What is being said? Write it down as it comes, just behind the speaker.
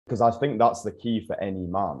because I think that's the key for any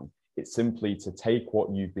man. It's simply to take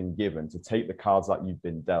what you've been given, to take the cards that you've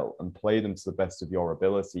been dealt and play them to the best of your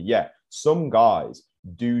ability. Yeah, some guys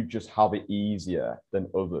do just have it easier than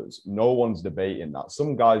others. No one's debating that.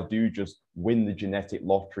 Some guys do just win the genetic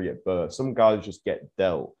lottery at birth. Some guys just get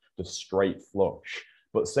dealt the straight flush.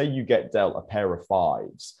 But say you get dealt a pair of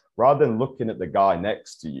fives, rather than looking at the guy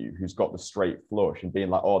next to you who's got the straight flush and being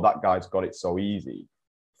like, oh, that guy's got it so easy.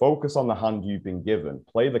 Focus on the hand you've been given,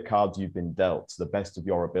 play the cards you've been dealt to the best of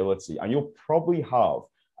your ability, and you'll probably have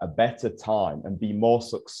a better time and be more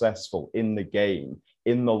successful in the game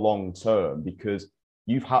in the long term because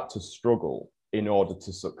you've had to struggle in order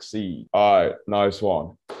to succeed. All right, nice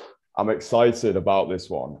one. I'm excited about this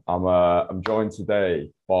one. I'm joined today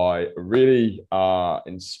by a really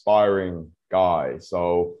inspiring guy.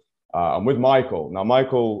 So I'm with Michael. Now,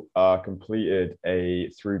 Michael completed a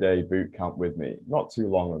 3-day boot camp with me not too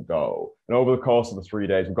long ago. And over the course of the 3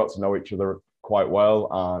 days, we got to know each other quite well.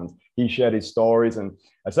 And he shared his stories. And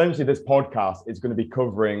essentially, this podcast is going to be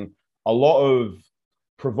covering a lot of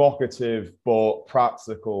provocative but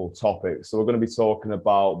practical topics. So we're going to be talking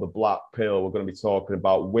about the black pill. We're going to be talking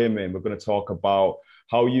about women. We're going to talk about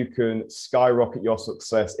how you can skyrocket your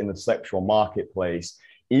success in the sexual marketplace,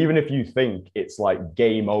 even if you think it's like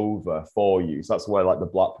game over for you. So that's where like the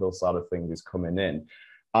black pill side of things is coming in.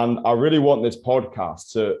 And I really want this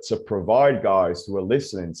podcast to provide guys who are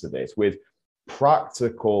listening to this with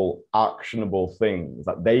practical, actionable things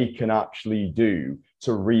that they can actually do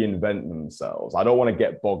to reinvent themselves. I don't want to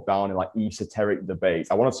get bogged down in like esoteric debates.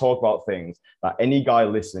 I want to talk about things that any guy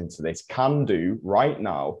listening to this can do right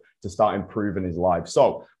now to start improving his life.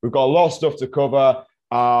 So we've got a lot of stuff to cover.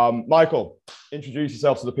 Michael, introduce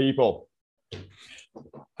yourself to the people.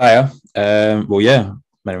 Hiya. Well, yeah,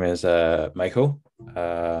 my name is Michael.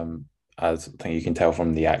 I think you can tell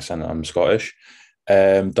from the accent I'm Scottish.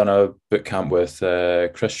 Done a boot camp with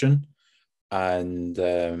Christian. And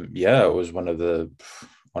yeah, it was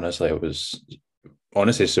it was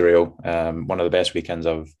honestly surreal. One of the best weekends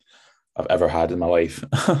I've ever had in my life.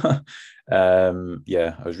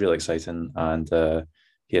 Yeah, it was really exciting. And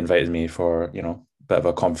he invited me for, a bit of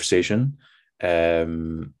a conversation,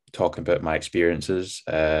 talking about my experiences,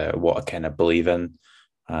 what I kind of believe in,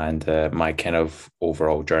 and my kind of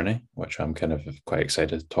overall journey, which I'm kind of quite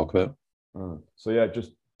excited to talk about. So yeah,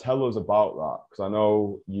 just tell us about that, because I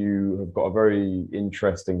know you have got a very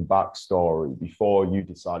interesting backstory before you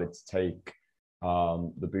decided to take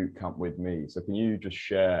the boot camp with me. So can you just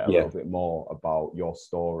share a little bit more about your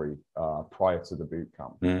story prior to the boot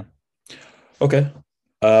camp? Okay.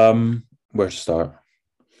 Where to start?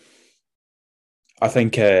 I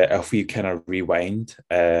think if we kind of rewind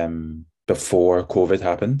before COVID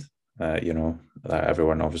happened, that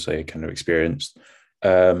everyone obviously kind of experienced,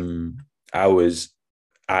 I was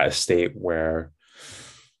at a state where,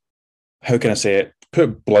 how can I say it? Put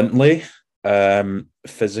it bluntly,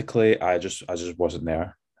 physically, I just wasn't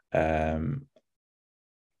there.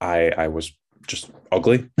 I was just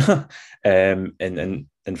ugly.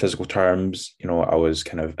 In physical terms, I was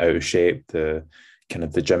kind of out of shape. The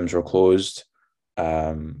gyms were closed.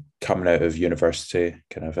 Coming out of university,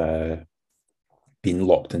 kind of being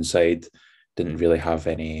locked inside, didn't really have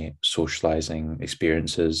any socializing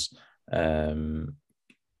experiences.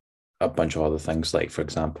 A bunch of other things, like, for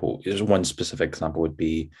example, there's one specific example would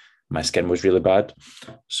be my skin was really bad.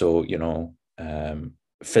 So,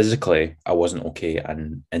 physically I wasn't okay,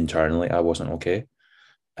 and internally I wasn't okay.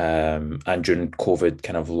 And during COVID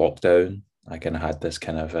kind of lockdown, I kind of had this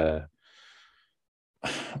kind of a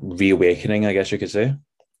reawakening, I guess you could say.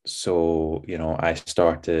 So, I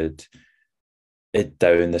started it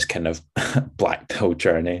down this kind of black pill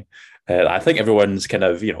journey. I think everyone's kind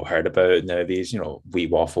of, heard about now these, wheat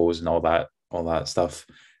waffles and all that stuff.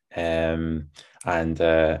 And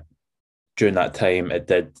during that time,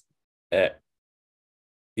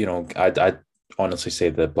 I'd honestly say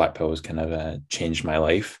the black pill has kind of changed my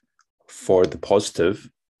life for the positive,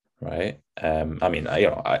 right? I'm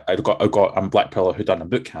black pill who done a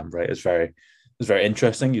boot camp, right? It's very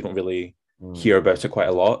interesting. You don't really hear about it quite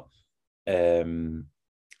a lot. And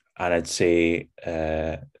I'd say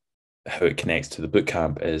how it connects to the boot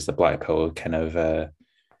camp is the black pill kind of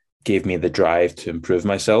gave me the drive to improve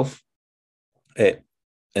myself. It,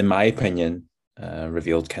 in my opinion,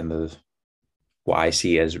 revealed kind of what I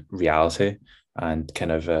see as reality, and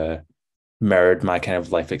kind of mirrored my kind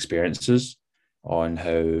of life experiences on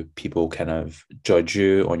how people kind of judge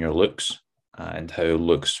you on your looks, and how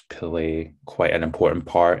looks play quite an important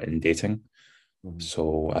part in dating.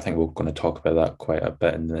 So I think we're going to talk about that quite a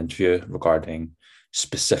bit in the interview, regarding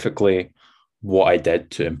specifically what I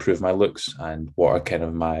did to improve my looks and what are kind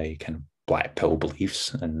of my kind of black pill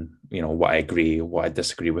beliefs, and what I agree, what I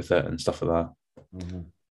disagree with it, and stuff like that. Mm-hmm.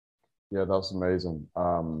 Yeah, that's amazing.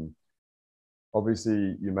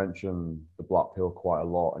 Obviously, you mentioned the black pill quite a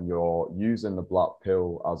lot, and you're using the black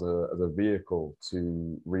pill as a vehicle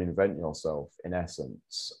to reinvent yourself, in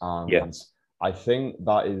essence. Yeah. And I think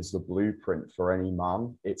that is the blueprint for any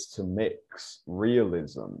man. It's to mix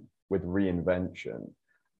realism with reinvention.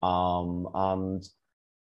 And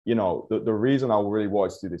the reason I really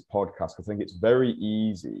wanted to do this podcast, I think it's very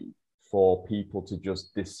easy for people to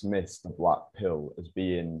just dismiss the black pill as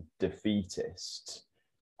being defeatist.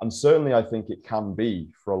 And certainly, I think it can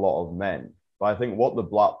be for a lot of men. But I think what the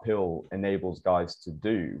black pill enables guys to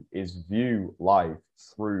do is view life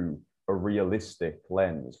through a realistic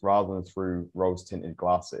lens rather than through rose tinted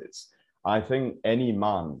glasses. I think any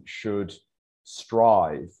man should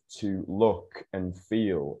strive to look and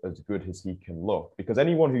feel as good as he can look, because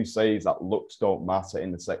anyone who says that looks don't matter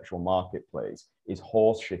in the sexual marketplace is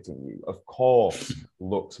horse shitting you. Of course,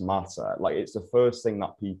 looks matter. Like, it's the first thing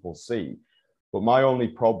that people see. But my only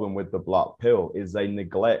problem with the black pill is they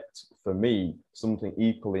neglect, for me, something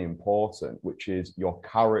equally important, which is your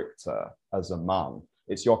character as a man.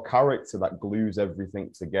 It's your character that glues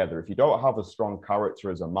everything together. If you don't have a strong character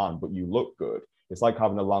as a man, but you look good, it's like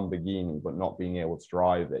having a Lamborghini, but not being able to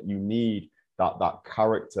drive it. You need that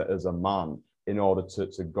character as a man in order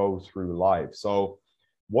to go through life. So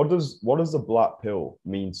what does the black pill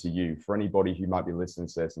mean to you? For anybody who might be listening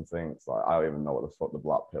to this and thinks, like, I don't even know what the fuck the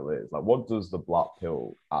black pill is. Like, what does the black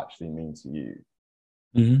pill actually mean to you?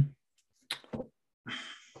 Mm-hmm.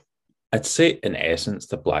 I'd say, in essence,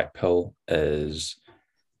 the black pill is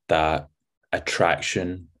that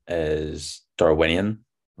attraction is Darwinian,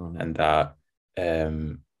 and that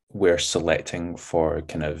we're selecting for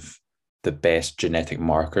kind of the best genetic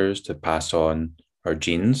markers to pass on our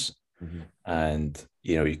genes. And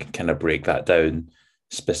you can kind of break that down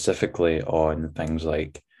specifically on things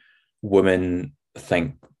like women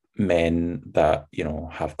think men that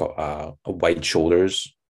have got a wide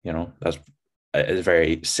shoulders, that's is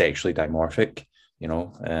very sexually dimorphic,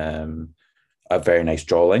 a very nice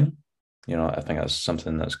jawline. I think that's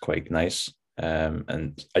something that's quite nice,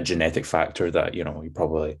 and a genetic factor that you're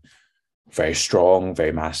probably very strong,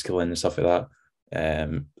 very masculine and stuff like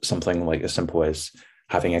that. Something like as simple as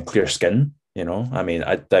having a clear skin. I mean,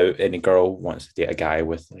 I doubt any girl wants to date a guy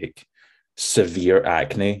with like severe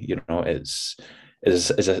acne. It's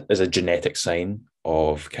is a genetic sign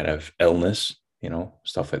of kind of illness.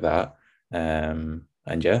 Stuff like that.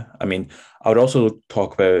 And yeah, I mean, I would also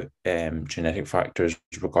talk about genetic factors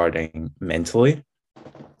regarding mentally.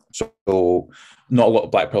 So not a lot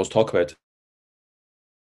of black pills talk about,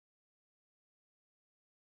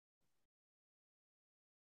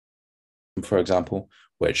 for example,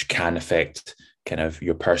 which can affect kind of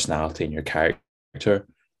your personality and your character.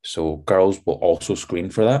 So girls will also screen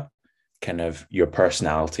for that, kind of your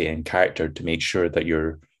personality and character, to make sure that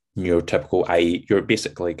you're neurotypical, i.e. you're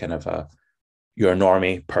basically kind of you're a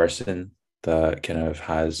normie person that kind of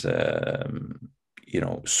has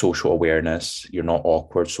social awareness. You're not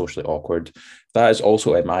awkward, socially awkward. That is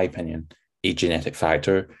also, in my opinion, a genetic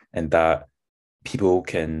factor, and that people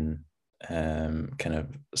can kind of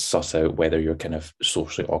suss out whether you're kind of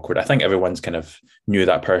socially awkward. I think everyone's kind of knew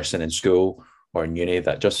that person in school or in uni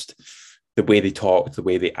that just the way they talk, the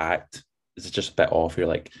way they act is just a bit off. You're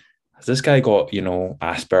like, has this guy got,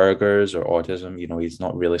 Asperger's or autism? He's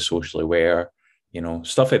not really socially aware.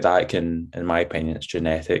 Stuff like that can, in my opinion, it's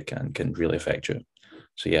genetic and can really affect you.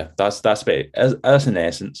 So yeah, that's a bit, as in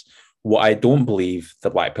essence. What I don't believe the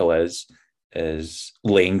black pill is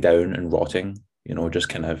laying down and rotting. Just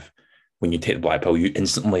kind of, when you take the black pill, you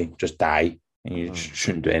instantly just die and you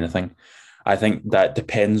shouldn't do anything. I think that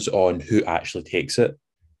depends on who actually takes it.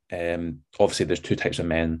 Obviously, there's two types of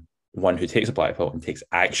men. One who takes a black pill and takes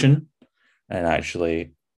action and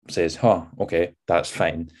actually says, okay, that's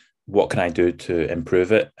fine. What can I do to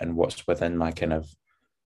improve it? And what's within my kind of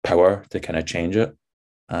power to kind of change it?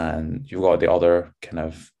 And you've got the other kind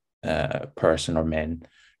of person or men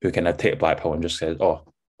who kind of take a black pill and just says,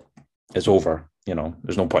 it's over.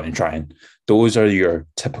 There's no point in trying. Those are your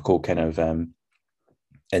typical kind of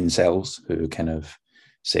incels who kind of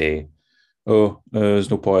say, there's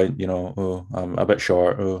no point, I'm a bit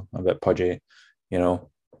short, I'm a bit pudgy,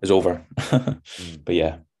 it's over. But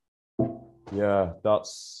yeah. Yeah,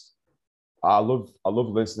 I love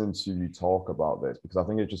listening to you talk about this, because I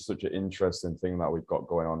think it's just such an interesting thing that we've got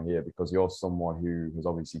going on here, because you're someone who has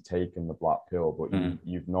obviously taken the black pill, but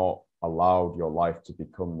you've not allowed your life to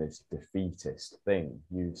become this defeatist thing.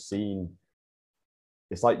 You've seen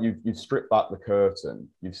it's like you've stripped back the curtain,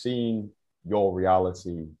 you've seen your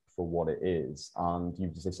reality for what it is, and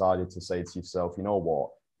you've decided to say to yourself, you know what,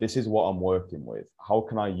 this is what I'm working with. How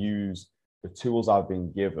can I use the tools I've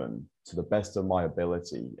been given to the best of my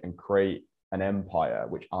ability and create an empire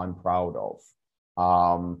which I'm proud of?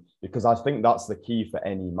 Because I think that's the key for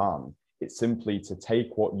any man. It's simply to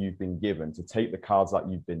take what you've been given, to take the cards that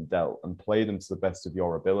you've been dealt and play them to the best of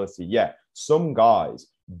your ability. Yeah, some guys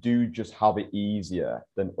do just have it easier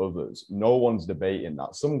than others. No one's debating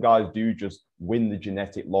that. Some guys do just win the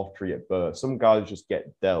genetic lottery at birth. Some guys just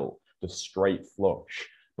get dealt the straight flush.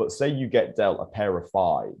 But say you get dealt a pair of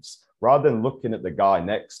fives, rather than looking at the guy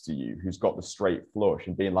next to you who's got the straight flush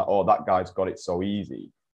and being like, oh, that guy's got it so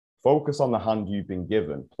easy. Focus on the hand you've been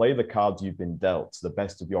given, play the cards you've been dealt to the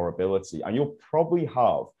best of your ability, and you'll probably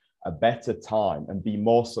have a better time and be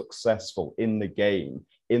more successful in the game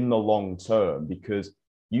in the long term because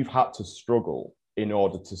you've had to struggle in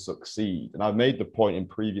order to succeed. And I've made the point in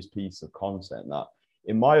previous pieces of content that,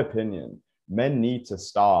 in my opinion, men need to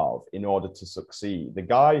starve in order to succeed. The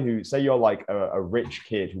guy who, say you're like a rich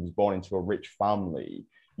kid who was born into a rich family,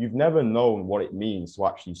 you've never known what it means to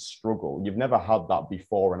actually struggle. You've never had that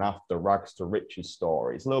before and after rags to riches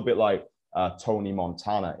story. It's a little bit like Tony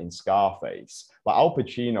Montana in Scarface. Like Al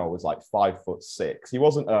Pacino was like 5'6". He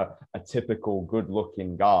wasn't a typical good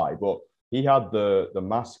looking guy, but he had the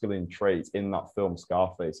masculine traits in that film,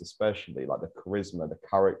 Scarface, especially like the charisma, the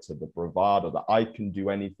character, the bravado, the I can do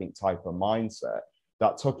anything type of mindset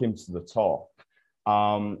that took him to the top.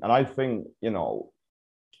 And I think,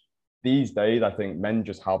 these days, I think men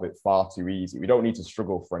just have it far too easy. We don't need to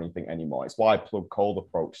struggle for anything anymore. It's why I plug cold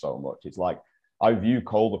approach so much. It's like I view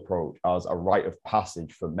cold approach as a rite of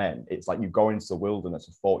passage for men. It's like you go into the wilderness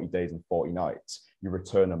for 40 days and 40 nights. You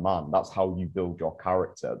return a man. That's how you build your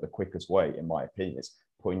character. The quickest way, in my opinion, is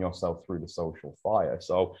putting yourself through the social fire.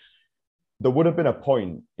 So there would have been a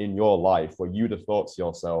point in your life where you'd have thought to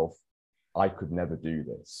yourself, I could never do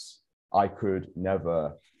this. I could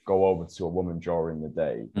never go over to a woman during the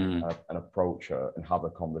day and approach her and have a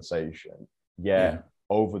conversation. Yeah.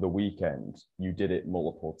 Over the weekend, you did it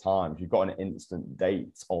multiple times. You got an instant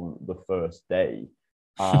date on the first day.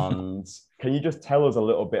 And can you just tell us a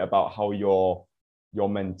little bit about how your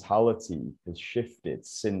mentality has shifted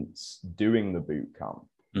since doing the boot camp?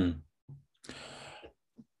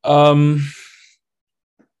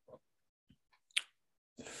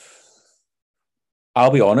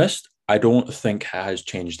 I'll be honest, I don't think it has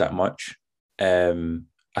changed that much.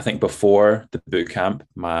 I think before the boot camp,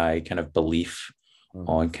 my kind of belief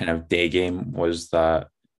on kind of day game was that,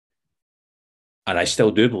 and I still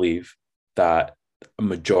do believe that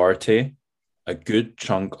a good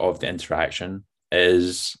chunk of the interaction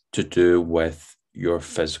is to do with your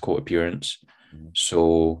physical appearance.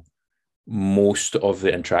 So most of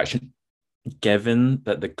the interaction, given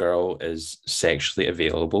that the girl is sexually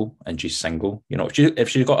available and she's single, if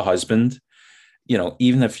she's got a husband,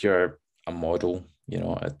 even if you're a model,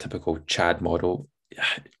 a typical Chad model,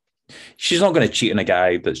 she's not going to cheat on a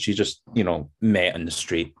guy that she just, met in the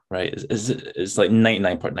street, right? It's like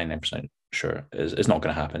 99.99% sure it's not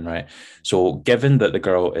going to happen, right? So given that the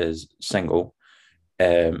girl is single,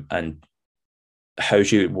 and how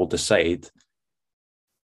she will decide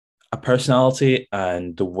a personality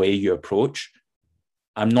and the way you approach,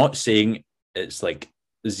 I'm not saying it's like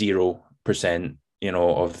 0%,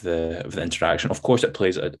 of the interaction. Of course, it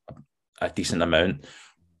plays a decent amount,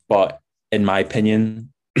 but in my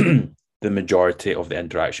opinion, the majority of the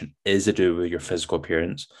interaction is to do with your physical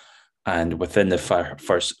appearance. And within the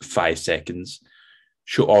first 5 seconds,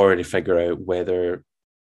 she'll already figure out whether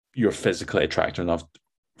you're physically attractive enough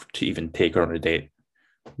to even take her on a date.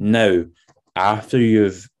 Now, after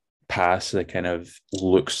you've passed the kind of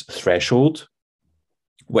looks threshold,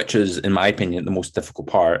 which is, in my opinion, the most difficult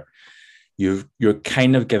part, you're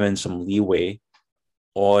kind of given some leeway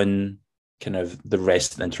on kind of the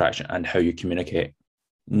rest of the interaction and how you communicate.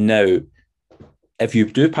 Now, if you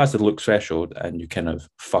do pass the looks threshold and you kind of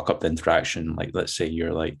fuck up the interaction, like let's say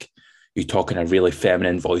you talk in a really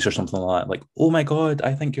feminine voice or something like that, like, oh my God,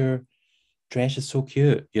 I think your dress is so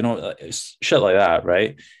cute, it's shit like that,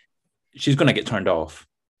 right? She's going to get turned off.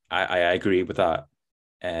 I agree with that.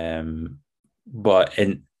 But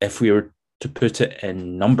if we were to put it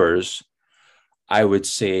in numbers, I would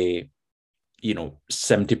say,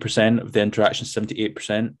 70% of the interaction,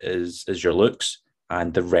 78% is your looks,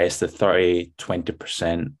 and the rest, the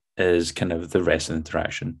 20% is kind of the rest of the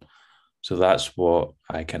interaction. So that's what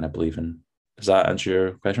I kind of believe in. Does that answer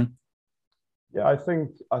your question? Yeah, I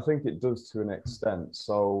think it does to an extent.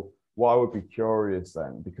 So what I would be curious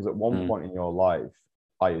then, because at one point in your life,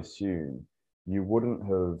 I assume you wouldn't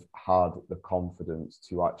have had the confidence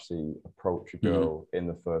to actually approach a girl in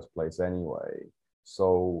the first place anyway.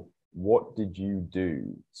 So, what did you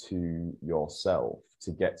do to yourself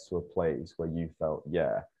to get to a place where you felt,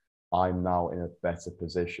 yeah, I'm now in a better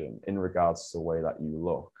position in regards to the way that you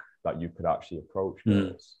look, that you could actually approach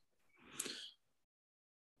girls?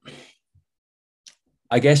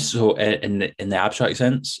 I guess so. In the abstract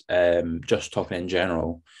sense, just talking in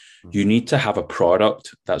general, you need to have a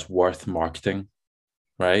product that's worth marketing,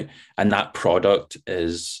 right? And that product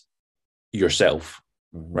is yourself,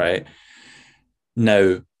 right?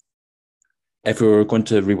 Now, if we were going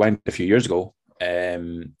to rewind a few years ago,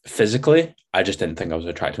 physically, I just didn't think I was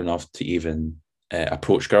attractive enough to even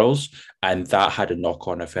approach girls, and that had a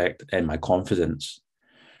knock-on effect in my confidence.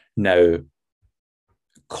 Now,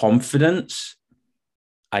 confidence,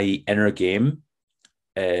 inner game,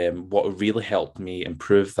 what really helped me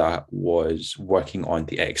improve that was working on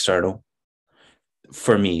the external,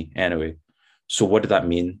 for me anyway. So what did that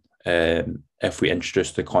mean? If we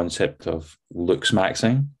introduce the concept of looks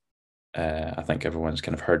maxing, I think everyone's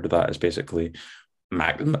kind of heard of that. It's basically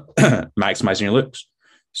maximizing your looks.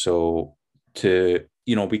 So we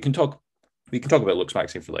can talk about looks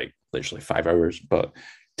maxing for like literally 5 hours, but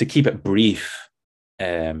to keep it brief,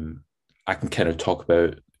 I can kind of talk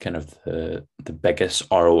about kind of the biggest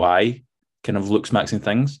ROI kind of looks maxing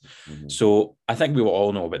things. So I think we will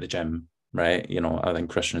all know about the gym, right? I think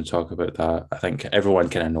Christian will talk about that. I think everyone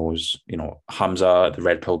kind of knows, Hamza, the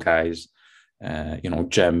Red Pill guys,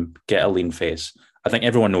 gym, get a lean face. I think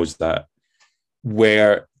everyone knows that.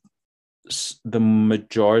 Where the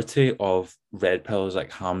majority of Red Pills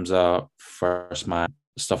like Hamza, First Man,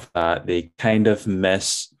 stuff like that, they kind of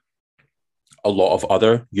miss a lot of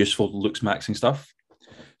other useful looks maxing stuff.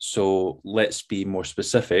 So let's be more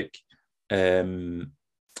specific.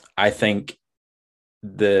 I think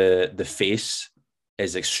the face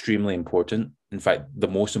is extremely important. In fact, the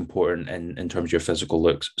most important in terms of your physical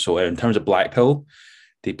looks. So in terms of Black Pill,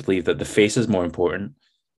 they believe that the face is more important,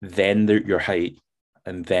 then your height,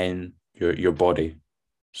 and then your body.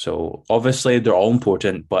 So obviously they're all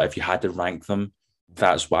important, but if you had to rank them,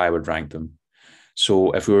 that's why I would rank them.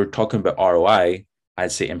 So if we were talking about ROI,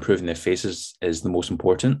 I'd say improving the faces is the most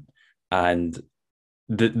important. And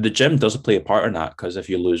the gym does play a part in that, because if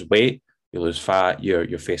you lose weight, you lose fat,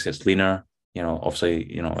 your face gets leaner, obviously,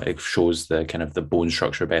 it shows the kind of the bone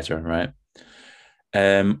structure better, right?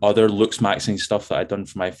 Other looks maxing stuff that I'd done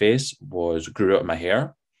for my face was grew out my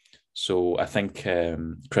hair. So I think,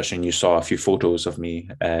 Christian, you saw a few photos of me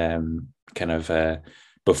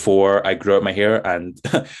before I grew out my hair, and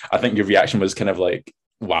I think your reaction was kind of like,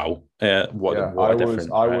 wow, what a difference.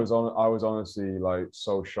 I was honestly like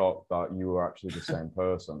so shocked that you were actually the same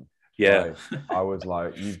person. Yeah. I was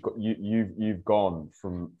like, you've gone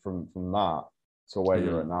from that to where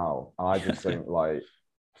you're at now. And I just think like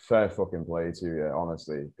fair fucking play to you,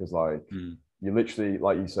 honestly. Because like you literally,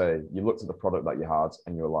 like you say, you looked at the product that you had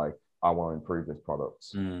and you're like, I want to improve this product.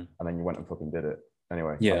 And then you went and fucking did it.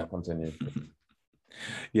 Anyway, yeah. Continue.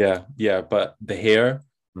 Yeah. But the hair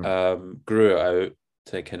grew out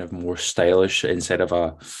to kind of more stylish instead of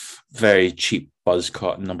a very cheap buzz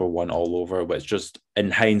cut #1 all over, which just in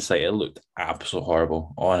hindsight it looked absolutely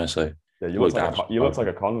horrible, honestly. Yeah, you looked like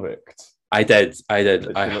a convict. I did. I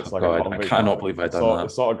cannot believe I'd done that. The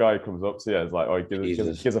sort of guy who comes up to you is like, oh, give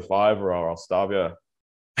us a $5 or I'll stab you.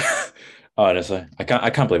 Honestly, I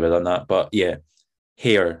can't believe I've done that. But yeah,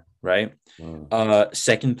 hair, right?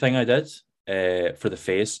 Second thing I did for the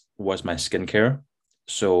face was my skincare.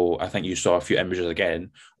 So I think you saw a few images again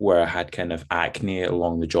where I had kind of acne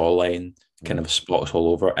along the jawline, kind of spots all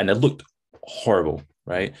over, and it looked horrible,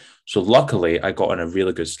 right? So luckily I got on a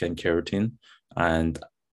really good skincare routine. And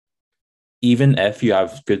even if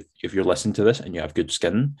you're listening to this and you have good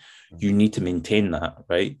skin, you need to maintain that,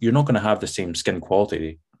 right? You're not going to have the same skin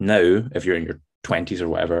quality now if you're in your 20s or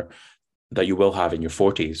whatever that you will have in your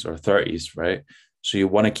 40s or 30s, right? So you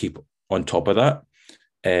want to keep on top of that.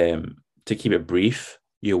 To keep it brief,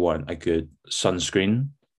 you want a good sunscreen.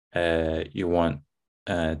 You want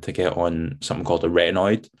to get on something called a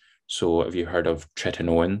retinoid. So have you heard of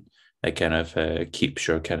tretinoin? It kind of keeps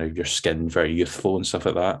your skin very youthful and stuff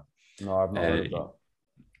like that. No, I've not heard of that.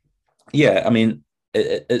 Yeah, I mean,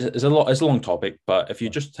 it's a long topic, but if you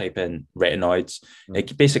just type in retinoids,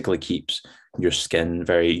 it basically keeps your skin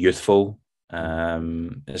very youthful.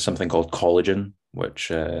 It's something called collagen,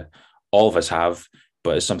 which all of us have,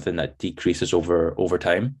 but it's something that decreases over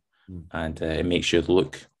time, and it makes you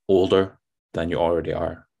look older than you already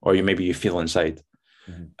are, or maybe you feel inside.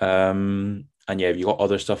 And yeah, you've got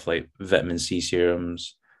other stuff like vitamin C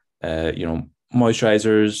serums,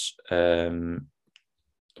 moisturizers,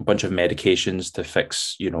 a bunch of medications to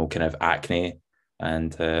fix, kind of acne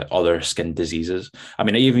and other skin diseases. I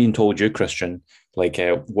mean, I even told you, Christian, like,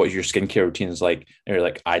 what your skincare routine is like. And you're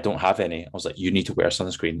like, I don't have any. I was like, you need to wear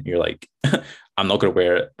sunscreen. You're like, I'm not going to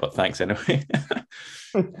wear it, but thanks anyway.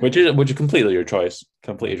 which is completely your choice,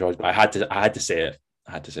 completely your choice. But I had to say it.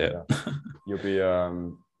 I had to say it. Yeah.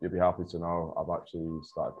 You'll be happy to know I've actually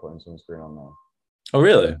started putting sunscreen on now. Oh,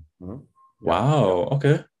 really? Mm-hmm. Yeah. Wow.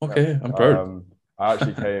 Okay. Yeah. I'm proud. I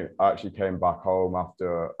actually came back home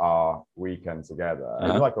after our weekend together.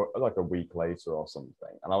 It was like a week later or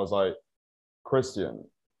something, and I was like, Christian,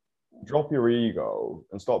 drop your ego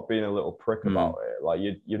and stop being a little prick about it. Like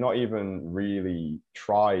you're not even really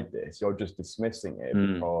tried this. You're just dismissing it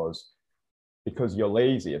because you're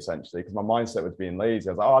lazy, essentially. Because my mindset was being lazy.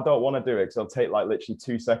 I was like, oh, I don't want to do it because it'll take like literally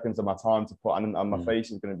 2 seconds of my time to put, and my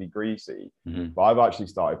face is going to be greasy. But I've actually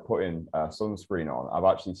started putting sunscreen on. I've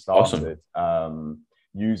actually started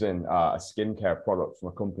using a skincare product from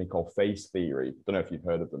a company called Face Theory. Don't know if you've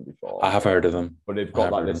heard of them before. I have heard of them. But they've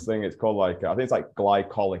got like this thing. It's called like, I think it's like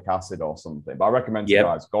glycolic acid or something. But I recommend to you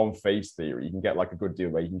guys, go on Face Theory. You can get like a good deal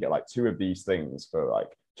where you can get like 2 of these things for like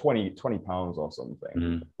 20 pounds or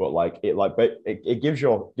something. But like it gives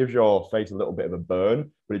your face a little bit of a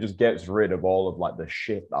burn, but it just gets rid of all of like the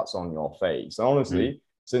shit that's on your face. And honestly,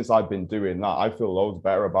 since I've been doing that, I feel loads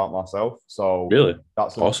better about myself. So really,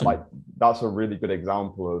 that's awesome. That's a really good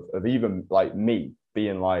example of even like me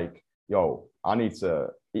being like, yo, I need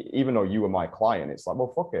to, even though you were my client, it's like,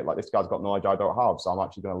 well, fuck it. Like this guy's got knowledge I don't have. So I'm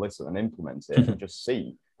actually going to listen and implement it and just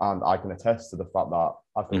see. And I can attest to the fact that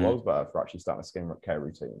I feel loads better for actually starting a skin care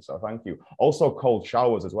routine. So thank you. Also, cold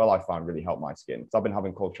showers as well, I find really help my skin. Because I've been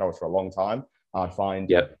having cold showers for a long time. I find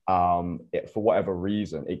for whatever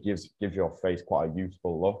reason, it gives your face quite a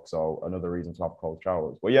youthful look. So another reason to have cold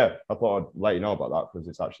showers. But yeah, I thought I'd let you know about that because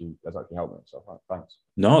it's actually helped me. So thanks.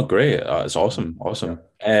 No, great. It's awesome.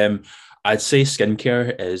 Yeah. I'd say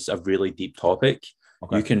skincare is a really deep topic.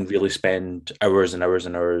 Okay. You can really spend hours and hours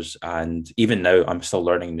and hours. And even now I'm still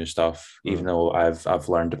learning new stuff, even though I've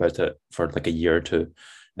learned about it for like a year or two.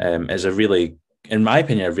 Is a really, in my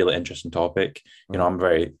opinion, a really interesting topic. I'm a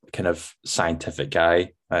very kind of scientific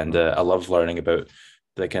guy, and I love learning about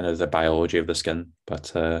the kind of the biology of the skin. But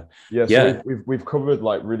so we've covered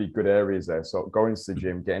like really good areas there. So going to the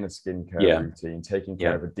gym, getting a skincare routine, taking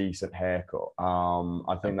care of a decent haircut.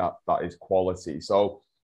 I think that is quality. So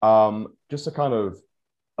just to kind of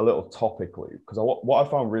a little topically, because what I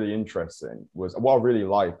found really interesting was, what I really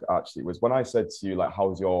liked actually was when I said to you, like,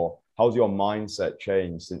 how's your mindset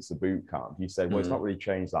changed since the boot camp? You said, well, it's not really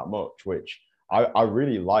changed that much, which I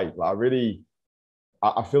really like.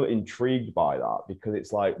 I feel intrigued by that, because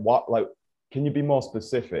it's like, can you be more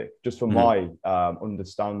specific, just for my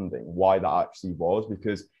understanding, why that actually was?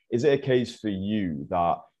 Because is it a case for you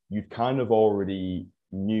that you kind of already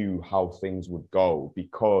knew how things would go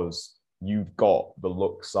because you've got the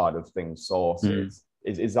look side of things sorted?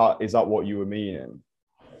 Is that what you were meaning?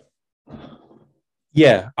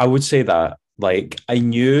 Yeah, I would say that. Like, I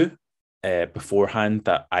knew beforehand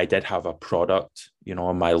that I did have a product,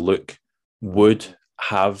 my look would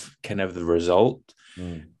have kind of the result.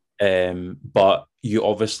 But you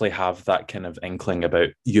obviously have that kind of inkling about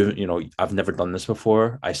I've never done this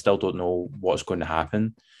before. I still don't know what's going to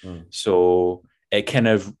happen. So it kind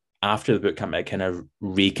of, after the bootcamp, it kind of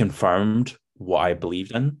reconfirmed what I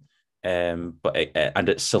believed in, but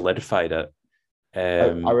it solidified it.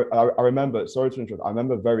 I remember, sorry to interrupt, I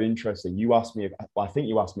remember very interesting. I think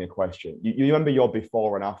you asked me a question. You remember your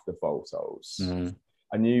before and after photos? And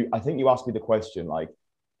I think you asked me the question, like,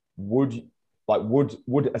 would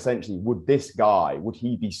this guy, would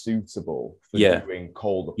he be suitable for doing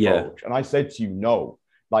cold approach? And I said to you, no.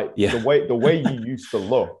 Like, the way you used to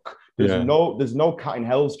look, there's no cat in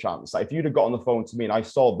hell's chance. Like, if you'd have got on the phone to me and I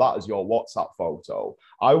saw that as your WhatsApp photo,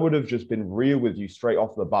 I would have just been real with you straight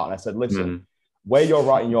off the bat. And I said, listen, where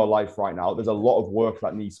you're at in your life right now, there's a lot of work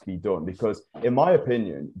that needs to be done, because in my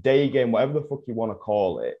opinion, day game, whatever the fuck you want to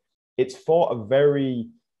call it, it's for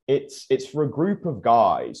a group of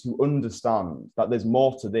guys who understand that there's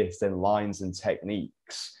more to this than lines and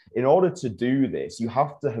techniques. In order to do this, you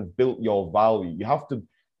have to have built your value.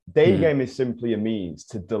 Day game is simply a means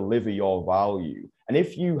to deliver your value. And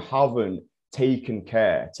if you haven't taken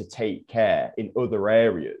care to take care in other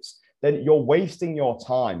areas, then you're wasting your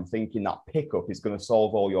time thinking that pickup is going to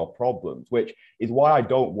solve all your problems, which is why I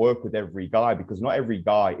don't work with every guy, because not every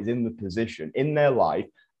guy is in the position in their life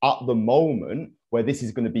at the moment where this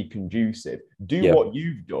is going to be conducive. Do Yeah. what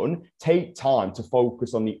you've done. Take time to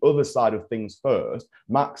focus on the other side of things first.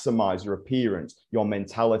 Maximize your appearance, your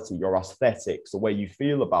mentality, your aesthetics, the way you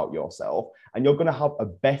feel about yourself. And you're going to have a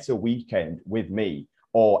better weekend with me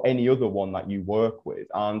or any other one that you work with.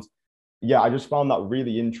 And yeah, I just found that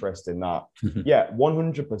really interesting that, yeah,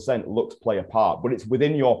 100% looks play a part, but it's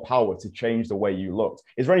within your power to change the way you looked.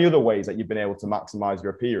 Is there any other ways that you've been able to maximize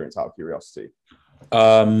your appearance out of curiosity?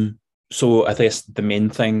 So I guess the main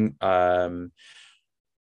thing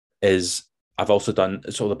is I've also done,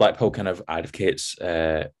 so the Black Pill kind of advocates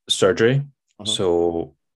surgery.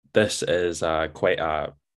 So this is quite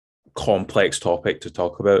a complex topic to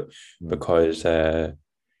talk about because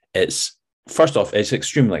it's, first off, it's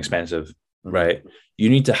extremely expensive, right? You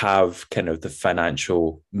need to have kind of the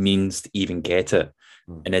financial means to even get it.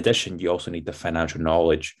 In addition, you also need the financial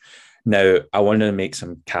knowledge. Now, I wanted to make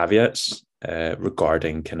some caveats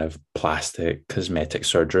regarding kind of plastic cosmetic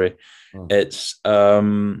surgery. It's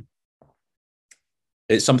something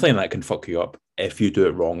that can fuck you up if you do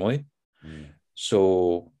it wrongly.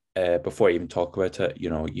 So before I even talk about it, you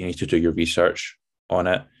know, you need to do your research on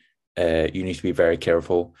it. You need to be very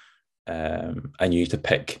careful. And you need to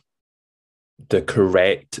pick the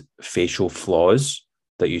correct facial flaws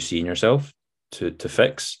that you see in yourself to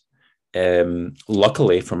fix.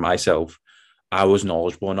 Luckily for myself, I was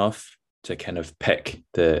knowledgeable enough to kind of pick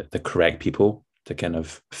the correct people to kind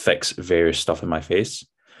of fix various stuff in my face.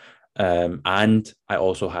 And I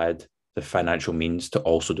also had the financial means to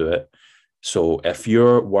also do it. So if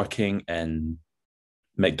you're working in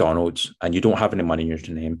McDonald's and you don't have any money in your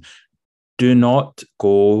name, do not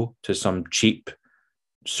go to some cheap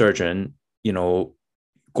surgeon, you know,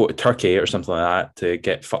 go to Turkey or something like that to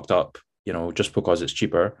get fucked up, you know, just because it's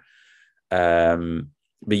cheaper.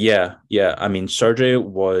 But yeah, I mean, surgery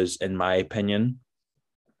was, in my opinion,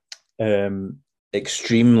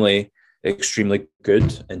 extremely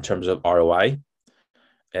good in terms of ROI.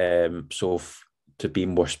 So to be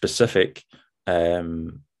more specific, I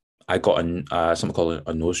got something called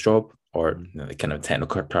a nose job, or the kind of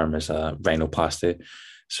technical term is a rhinoplasty.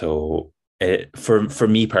 So for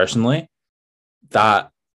me personally,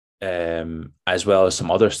 that as well as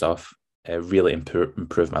some other stuff really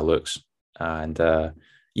improved my looks. And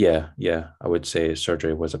yeah, I would say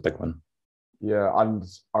surgery was a big one. Yeah, and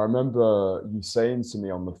I remember you saying to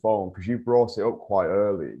me on the phone, because you brought it up quite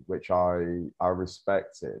early, which I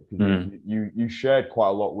respected. You shared quite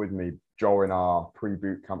a lot with me during our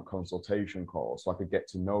pre-boot camp consultation call, so I could get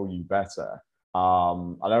to know you better.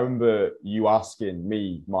 And I remember you asking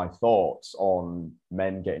me my thoughts on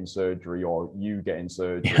men getting surgery or you getting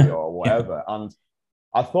surgery or whatever. And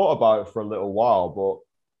I thought about it for a little while, but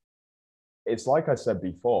it's like I said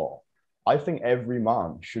before, I think every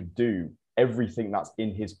man should do everything that's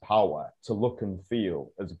in his power to look and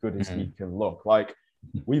feel as good as he can look. Like,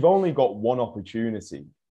 we've only got one opportunity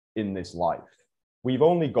in this life. We've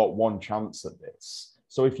only got one chance at this.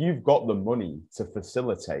 So if you've got the money to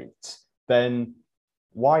facilitate, then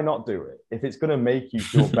why not do it? If it's going to make you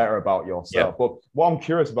feel better about yourself. But what I'm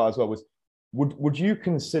curious about as well was, would you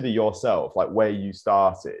consider yourself, like where you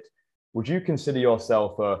started, would you consider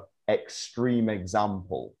yourself a extreme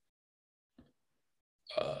example?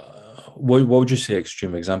 What would you say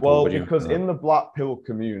extreme example? Well, because in the Black Pill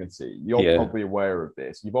community, you're probably aware of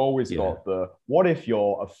this. You've always got what if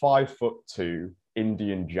you're a 5'2"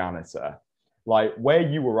 Indian janitor? Like, where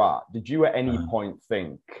you were at, did you at any point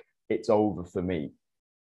think it's over for me?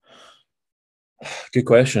 Good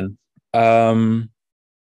question. I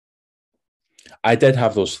did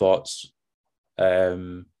have those thoughts,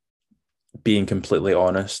 being completely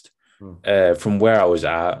honest. From where I was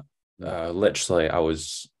at, literally, I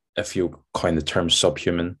was, if you coin the term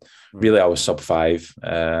subhuman, really, I was sub 5.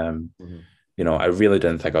 You know, I really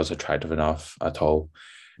didn't think I was attractive enough at all.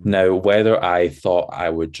 Now, whether I thought I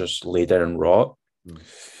would just lay down and rot,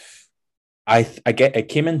 it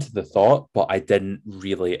came into the thought, but I didn't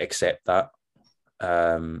really accept that.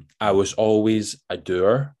 I was always a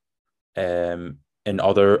doer. In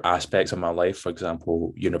other aspects of my life, for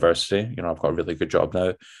example, university, you know, I've got a really good job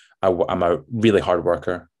now. I'm a really hard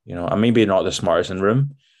worker. You know, I'm maybe not the smartest in the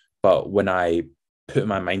room, but when I put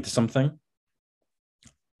my mind to something,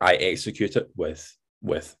 I execute it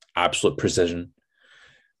with absolute precision.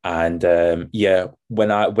 And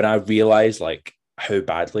when I realized like how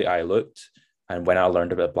badly I looked, and when I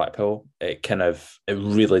learned about Black Pill, it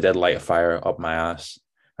really did light a fire up my ass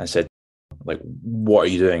and said, like, what are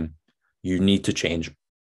you doing? You need to change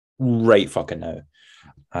right fucking now.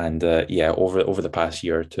 And over the past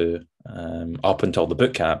year or two, up until the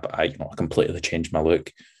boot camp, I completely changed my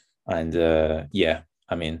look. And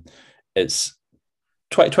I mean, it's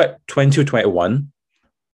 2021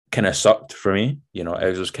 kind of sucked for me. I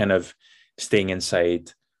was just kind of staying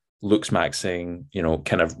inside, looks maxing,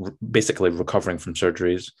 kind of basically recovering from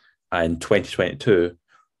surgeries. And 2022,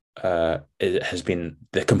 it has been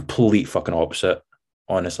the complete fucking opposite.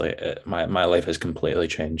 Honestly, my life has completely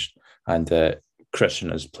changed. And Christian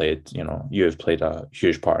has played, you have played a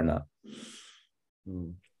huge part in that.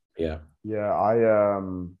 Yeah. Yeah, I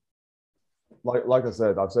like I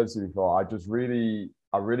said, I've said to you before,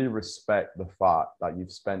 I really respect the fact that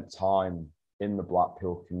you've spent time in the black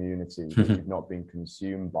pill community, that you've not been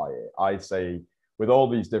consumed by it. I say with all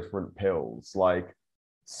these different pills, like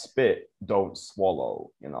spit, don't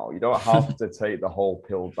swallow. You don't have to take the whole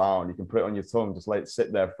pill down. You can put it on your tongue, just let it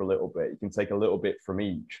sit there for a little bit. You can take a little bit from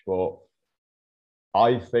each. But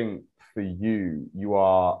I think for you, you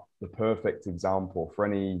are the perfect example for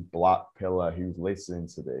any black pillar who's listening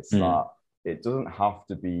to this, that it doesn't have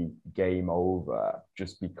to be game over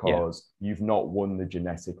just because you've not won the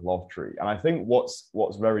genetic lottery. And I think what's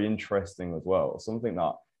very interesting as well, something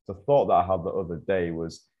that the thought that I had the other day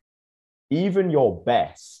was, even your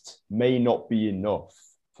best may not be enough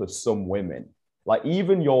for some women. Like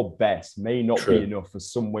even your best may not be enough for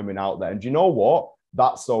some women out there. And you know what?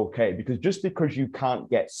 That's okay, because just because you can't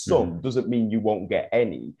get some doesn't mean you won't get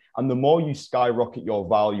any. And the more you skyrocket your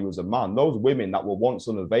value as a man, those women that were once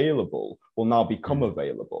unavailable will now become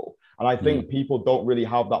available. And I think people don't really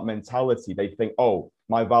have that mentality. They think, oh,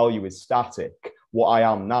 my value is static. What I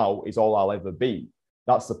am now is all I'll ever be.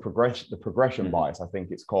 That's the progression bias, I think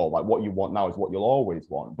it's called. Like what you want now is what you'll always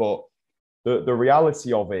want. But the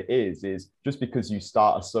reality of it is just because you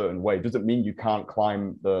start a certain way doesn't mean you can't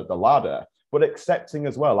climb the ladder. But accepting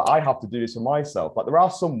as well, like I have to do this for myself. Like there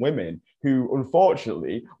are some women who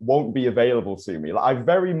unfortunately won't be available to me. Like I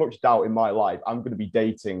very much doubt in my life I'm going to be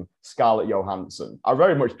dating Scarlett Johansson. I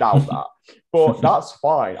very much doubt that. But that's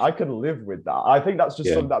fine. I can live with that. I think that's just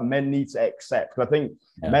something that men need to accept. Because I think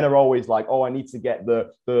men are always like, oh, I need to get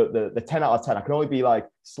the 10 out of 10. I can only be like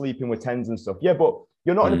sleeping with 10s and stuff. Yeah, but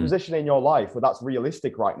you're not in a position in your life where that's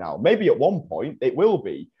realistic right now. Maybe at one point it will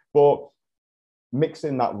be, but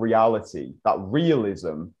mixing that reality, that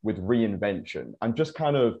realism with reinvention, and just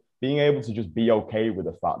kind of being able to just be okay with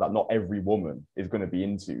the fact that not every woman is going to be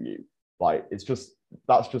into you. Like that's just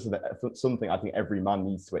something I think every man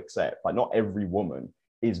needs to accept. Like not every woman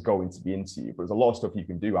is going to be into you, but there's a lot of stuff you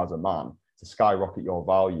can do as a man to skyrocket your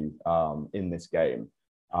value in this game.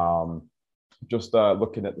 Just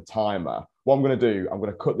looking at the timer, what I'm going to do, I'm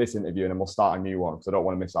going to cut this interview and then we'll start a new one because I don't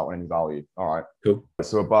want to miss out on any value. All right. Cool.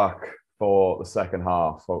 So we're back for the second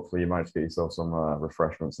half. Hopefully you managed to get yourself some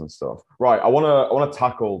refreshments and stuff. Right, I want to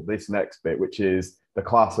tackle this next bit, which is the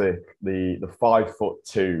classic, the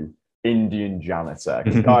 5'2" Indian janitor.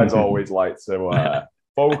 Because guys always like to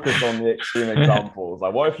focus on the extreme examples.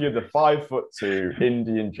 Like, what if you're the 5'2"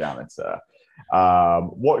 Indian janitor?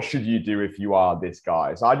 What should you do if you are this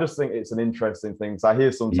guy? So I just think it's an interesting thing. So I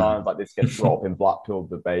hear sometimes like this gets brought up in black pill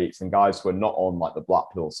debates, and guys who are not on like the black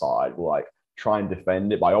pill side will like try and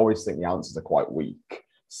defend it, but I always think the answers are quite weak.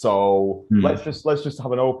 So let's just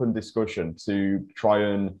have an open discussion to try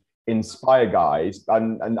and inspire guys.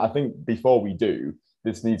 And I think before we do,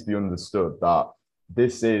 this needs to be understood that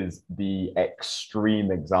this is the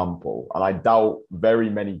extreme example. And I doubt very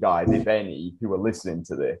many guys, if any, who are listening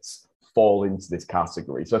to this fall into this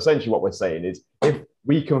category. So essentially what we're saying is if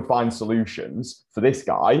we can find solutions for this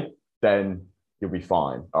guy, then you'll be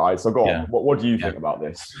fine. All right, so go on. What do you think about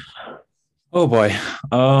this? Oh boy.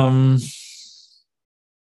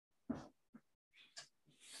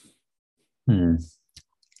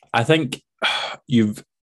 I think you've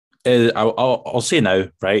I'll say now,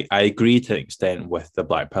 right? I agree to an extent with the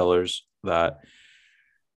black pillars that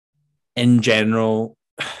in general,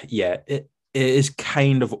 it is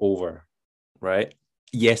kind of over, right?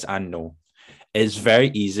 Yes and no. It's very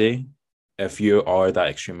easy if you are that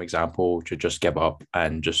extreme example to just give up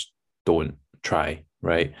and just don't try,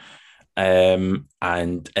 right? And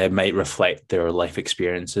it might reflect their life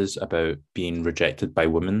experiences about being rejected by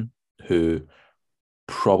women who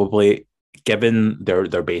probably, given their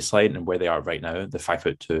baseline and where they are right now, the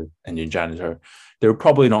 5'2" Indian janitor, they're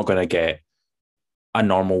probably not going to get a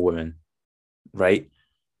normal woman, right?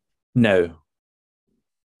 Now,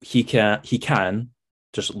 he can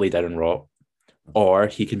just lay down and rot, or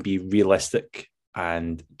he can be realistic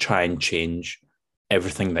and try and change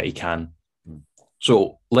everything that he can.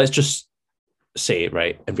 So let's just say,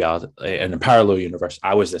 right, in reality, in a parallel universe,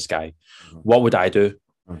 I was this guy. What would I do?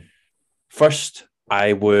 First,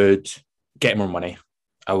 I would get more money.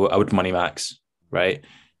 I would money max, right?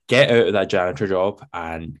 Get out of that janitor job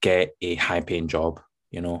and get a high-paying job,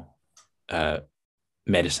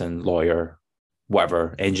 medicine, lawyer,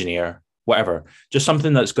 whatever, engineer, whatever, just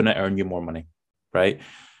something that's going to earn you more money, right?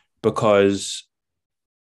 Because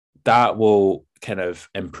that will kind of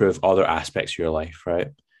improve other aspects of your life, right?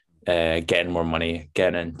 Getting more money,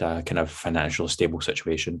 getting into a kind of financial stable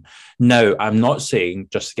situation. Now, I'm not saying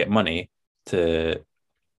just to get money to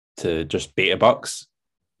just beta bucks.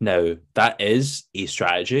 Now, that is a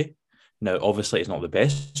strategy. Now, obviously, it's not the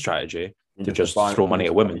best strategy to just throw money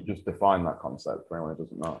at women. You just define that concept for anyone who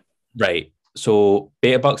doesn't know. Right. So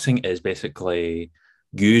beta bucksing is basically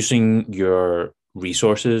using your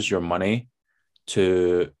resources, your money,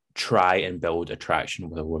 to try and build attraction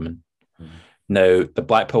with a woman. Mm-hmm. Now, the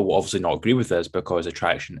black pill will obviously not agree with this because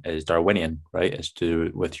attraction is Darwinian, right? It's to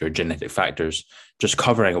do with your genetic factors. Just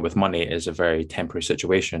covering it with money is a very temporary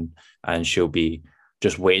situation, and she'll be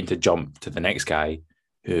just waiting to jump to the next guy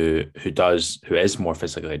who is more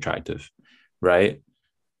physically attractive, right?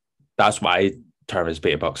 That's what I term as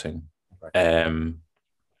beta bucksing.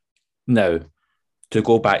 Now, to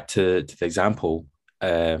go back to the example,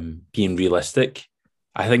 being realistic,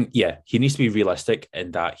 I think, yeah, he needs to be realistic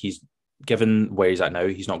in that he's given where he's at now,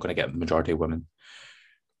 he's not going to get the majority of women.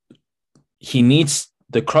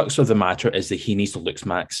 The crux of the matter is that he needs to looks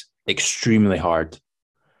max extremely hard.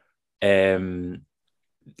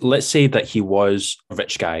 Let's say that he was a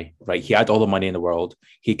rich guy, right? He had all the money in the world.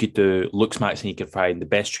 He could do looks max and he could find the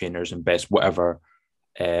best trainers and best whatever.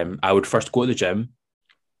 I would first go to the gym,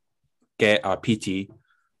 get a PT,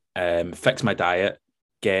 fix my diet,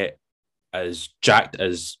 get as jacked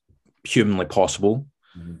as humanly possible.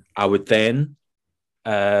 Mm-hmm. I would then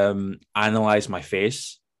analyze my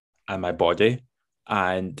face and my body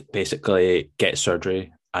and basically get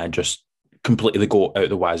surgery and just completely go out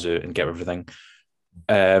the wazoo and get everything.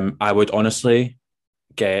 I would honestly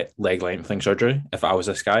get leg lengthening surgery if I was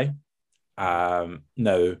this guy.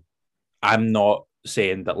 Now, I'm not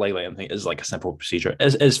saying that leg lengthening is like a simple procedure.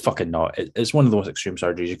 It's fucking not. It's one of the most extreme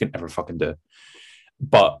surgeries you can ever fucking do.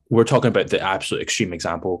 But we're talking about the absolute extreme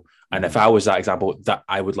example. And if I was that example, that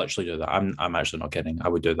I would literally do that. I'm actually not kidding. I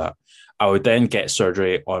would do that. I would then get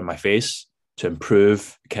surgery on my face to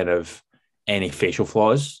improve kind of any facial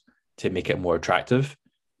flaws to make it more attractive.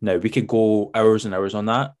 Now, we could go hours and hours on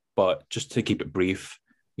that, but just to keep it brief,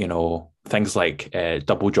 things like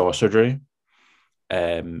double jaw surgery,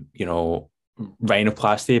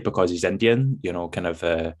 rhinoplasty because he's Indian, kind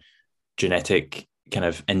of genetic kind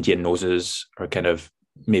of Indian noses are kind of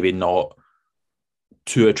maybe not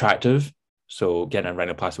too attractive. So getting a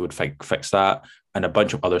rhinoplasty would fix that, and a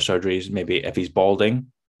bunch of other surgeries. Maybe if he's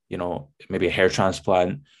balding, maybe a hair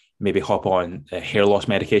transplant, maybe hop on a hair loss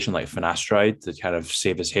medication like finasteride to kind of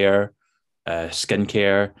save his hair,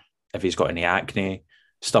 skincare, if he's got any acne,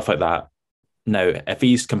 stuff like that. Now, if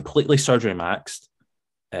he's completely surgery maxed,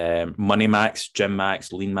 money maxed, gym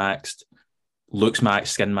maxed, lean maxed, looks maxed,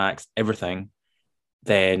 skin maxed, everything,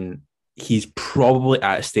 then he's probably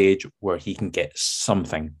at a stage where he can get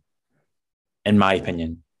something, in my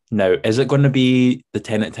opinion. Now, is it going to be the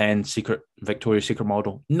 10 out of 10 Victoria's Secret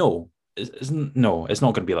model? No. It's not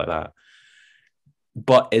going to be like that.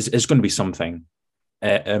 But it's going to be something.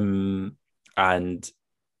 And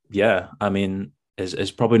yeah, I mean,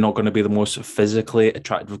 it's probably not going to be the most physically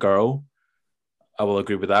attractive girl. I will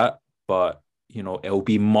agree with that. But, it'll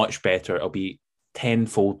be much better. It'll be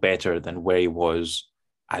tenfold better than where he was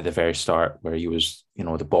at the very start, where he was,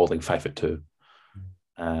 the balding 5'2".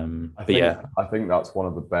 I think that's one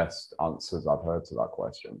of the best answers I've heard to that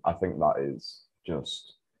question. I think that is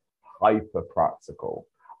just hyper practical.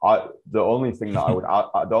 The only thing that I would add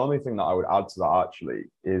to that actually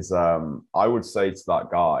is I would say to that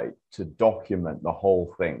guy to document the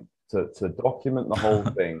whole thing, to document the whole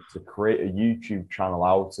thing, to create a YouTube channel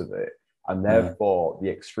out of it, and therefore the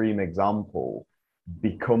extreme example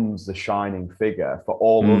becomes the shining figure for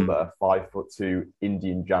all other 5'2"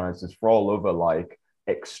 Indian janitors, for all other like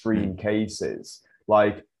extreme cases.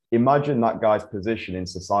 Like, imagine that guy's position in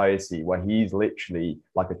society where he's literally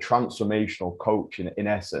like a transformational coach in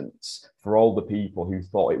essence for all the people who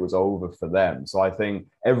thought it was over for them. So I think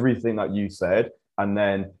everything that you said, and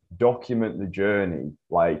then document the journey,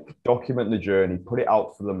 put it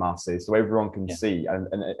out for the masses so everyone can see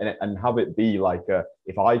and have it be like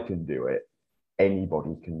if I can do it,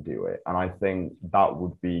 anybody can do it. And I think that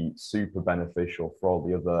would be super beneficial for all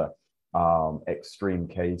the other extreme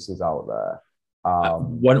cases out there.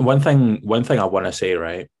 One thing I want to say,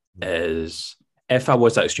 right, is if I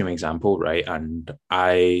was that extreme example, right, and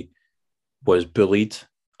I was bullied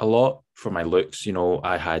a lot for my looks,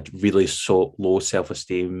 I had really low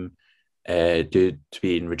self-esteem due to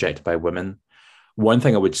being rejected by women. one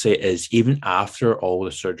thing I would say is even after all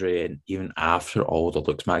the surgery and even after all the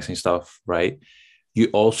looks maxing stuff, right? You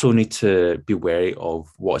also need to be wary of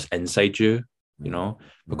what's inside you, you know,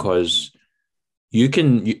 because you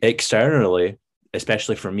can externally,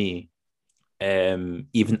 especially for me,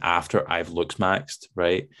 even after I've looks maxed,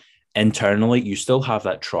 right? Internally, you still have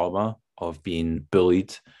that trauma of being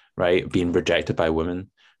bullied, right? Being rejected by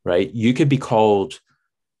women, right? You could be called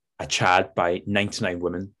a Chad by 99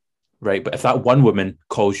 women, right? But if that one woman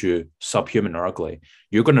calls you subhuman or ugly,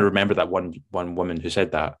 you're going to remember that one woman who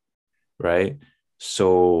said that, right?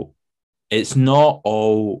 So it's not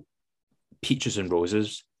all peaches and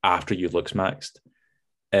roses after you looks maxed.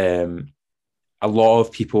 A lot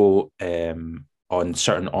of people on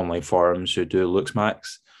certain online forums who do looks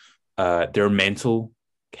max, their mental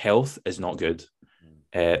health is not good.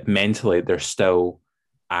 Mentally, they're still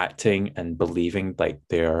acting and believing like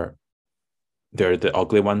they're the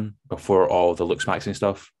ugly one before all the looks maxing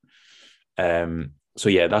stuff. So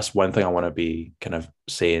yeah, that's one thing I want to be kind of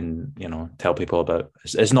saying, you know, tell people about.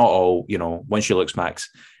 It's not all, you know, once you looks max,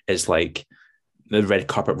 it's like the red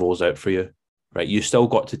carpet rolls out for you, right? You still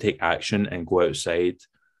got to take action and go outside,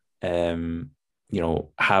 you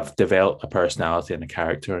know, have developed a personality and a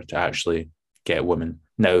character to actually get women.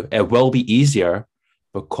 Now, it will be easier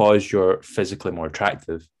because you're physically more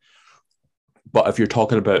attractive. But if you're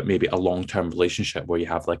talking about maybe a long-term relationship where you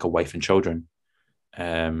have like a wife and children,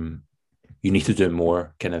 you need to do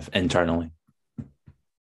more kind of internally.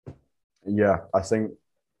 Yeah, I think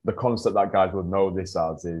the concept that guys would know this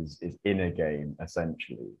as is inner game,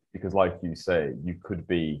 essentially. Because like you say, you could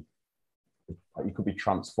be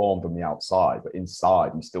transformed on the outside, but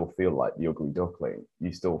inside you still feel like the ugly duckling.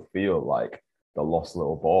 You still feel like the lost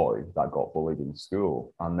little boy that got bullied in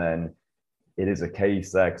school. And then it is a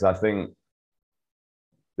case there, because I think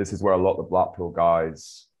this is where a lot of the black pill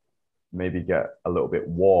guys maybe get a little bit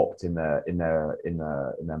warped in their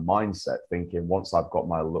mindset, thinking once I've got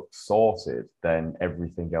my look sorted, then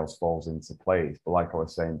everything else falls into place. But like I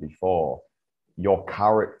was saying before, your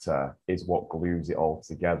character is what glues it all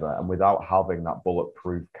together. And without having that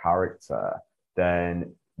bulletproof character,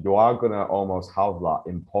 then you are going to almost have that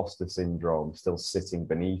imposter syndrome still sitting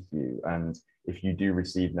beneath you. And if you do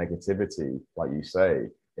receive negativity, like you say,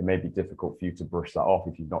 it may be difficult for you to brush that off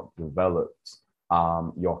if you've not developed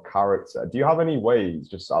your character. Do you have any ways,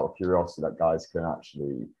 just out of curiosity, that guys can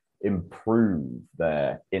actually improve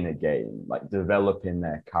their inner game, like developing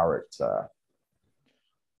their character?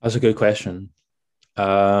 That's a good question.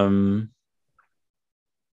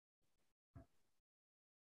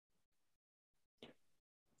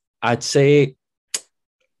 I'd say,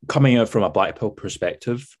 coming out from a black pill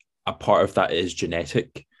perspective, a part of that is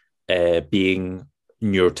genetic, being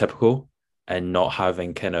neurotypical and not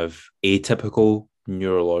having kind of atypical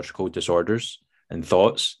neurological disorders and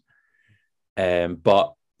thoughts.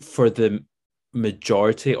 But for the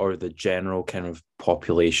majority or the general kind of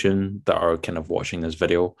population that are kind of watching this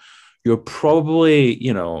video, you're probably,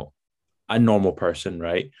 you know, a normal person,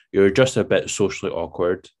 right? You're just a bit socially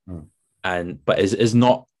awkward, but is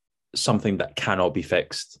not something that cannot be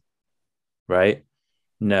fixed, right?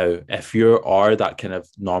 Now, if you are that kind of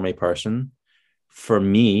normie person, for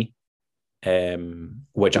me,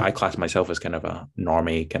 which I class myself as kind of a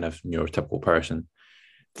normie, kind of neurotypical person,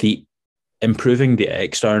 the improving the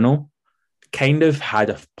external kind of had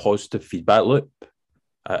a positive feedback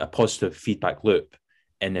loop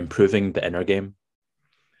in improving the inner game.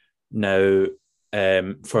 Now,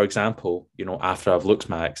 for example, you know, after I've looks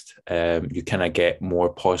maxed, you kind of get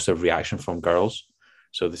more positive reaction from girls.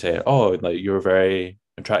 So they say, "Oh, like you're very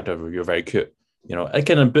attractive, or you're very cute." You know, it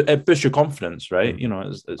kind of it boosts your confidence, right? You know,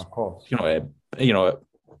 it's of course. You know, it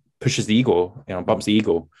pushes the ego, you know, bumps the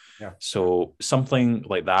ego. Yeah. So something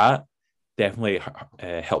like that definitely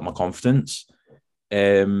helped my confidence.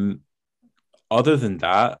 Other than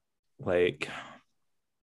that, like,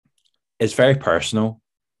 it's very personal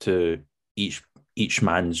to each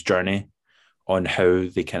man's journey on how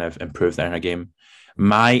they kind of improve their inner game.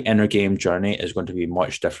 My inner game journey is going to be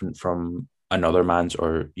much different from another man's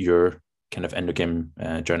or your kind of inner game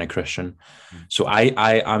journey, Christian. So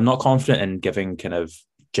I'm not confident in giving kind of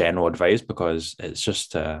general advice, because it's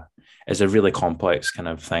just it's a really complex kind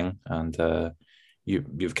of thing, and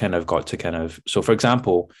you've kind of got to kind of, so for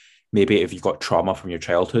example, maybe if you've got trauma from your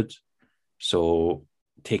childhood, so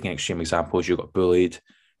taking extreme examples, you got bullied,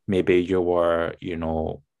 maybe you were, you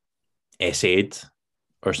know, essayed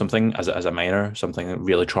or something as a minor, something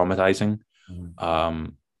really traumatizing.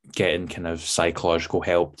 Getting kind of psychological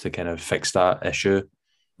help to kind of fix that issue,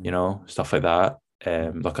 you know, stuff like that.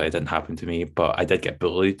 Luckily it didn't happen to me, but I did get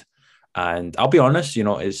bullied. And I'll be honest, you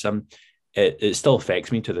know, it still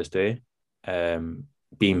affects me to this day.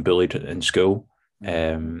 Being bullied in school,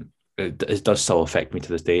 it does still affect me to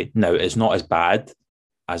this day. Now, it's not as bad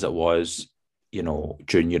as it was,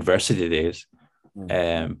 during university days.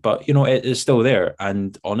 But it is still there,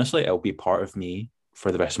 and honestly, it'll be part of me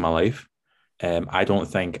for the rest of my life. I don't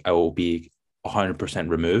think I will be 100%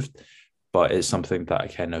 removed, but it's something that I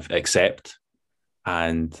kind of accept,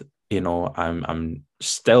 and I'm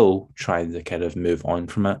still trying to kind of move on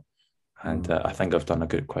from it, and I think I've done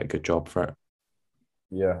quite a good job for it.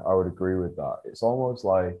 Yeah, I would agree with that. It's almost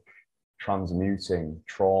like transmuting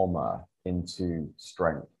trauma into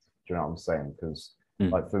strength. Do you know what I'm saying? Because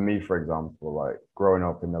like for me, for example, like growing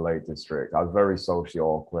up in the Lake District, I was very socially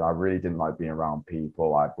awkward. I really didn't like being around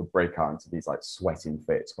people. I would break out into these like sweating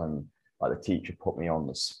fits when like the teacher put me on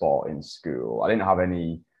the spot in school. I didn't have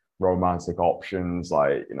any romantic options,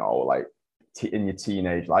 like like in your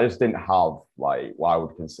teenage. I just didn't have like what I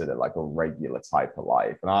would consider like a regular type of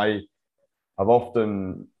life, and I've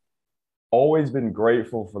often always been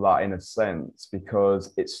grateful for that in a sense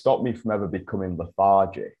because it stopped me from ever becoming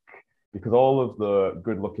lethargic. Because all of the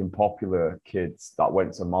good looking popular kids that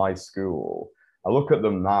went to my school, I look at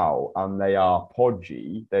them now and they are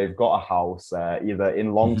podgy. They've got a house, either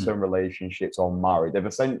in long term relationships or married. They've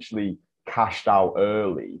essentially cashed out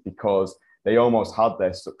early because they almost had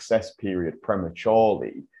their success period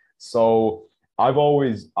prematurely. So I've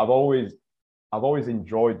always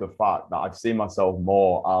enjoyed the fact that I've seen myself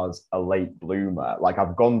more as a late bloomer. Like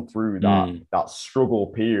I've gone through that struggle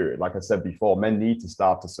period. Like I said before, men need to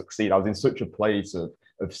start to succeed. I was in such a place of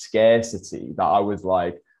scarcity that I was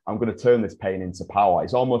like, I'm going to turn this pain into power.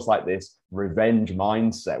 It's almost like this revenge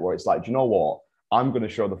mindset where it's like, do you know what? I'm going to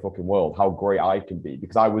show the fucking world how great I can be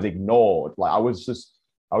because I was ignored. Like I was just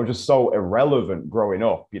so irrelevant growing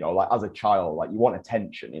up, like as a child, like you want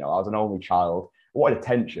attention, I was an only child. I wanted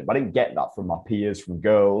attention, but I didn't get that from my peers, from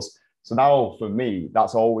girls. So now for me,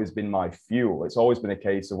 that's always been my fuel. It's always been a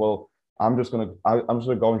case of, well, I'm just gonna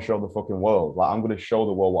go and show the fucking world. Like I'm gonna show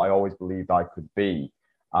the world what I always believed I could be.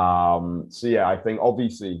 So yeah, I think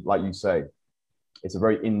obviously, like you say, it's a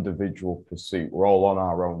very individual pursuit. We're all on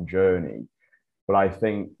our own journey, but I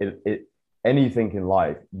think anything in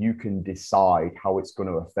life, you can decide how it's going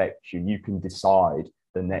to affect you. You can decide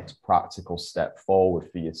the next practical step forward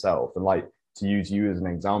for yourself. And like to use you as an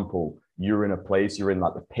example, you're in a place, you're in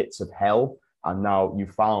like the pits of hell, and now you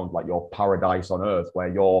found like your paradise on earth where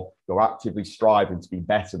you're actively striving to be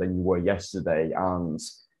better than you were yesterday. And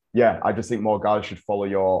yeah, I just think more guys should follow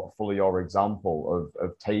your example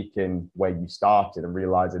of taking where you started and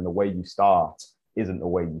realizing the way you start isn't the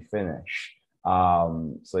way you finish.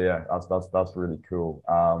 So yeah, that's really cool.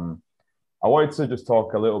 I wanted to just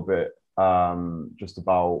talk a little bit just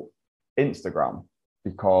about Instagram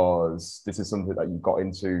because this is something that you got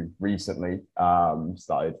into recently.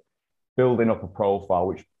 Started building up a profile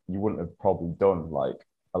which you wouldn't have probably done like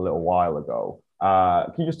a little while ago.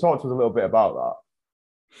 Can you just talk to us a little bit about that?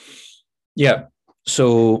 Yeah.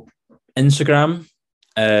 So Instagram,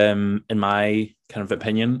 in my kind of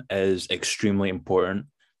opinion, is extremely important.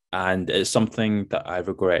 And it's something that I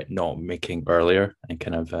regret not making earlier and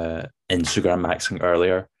kind of Instagram maxing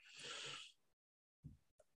earlier.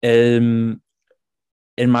 In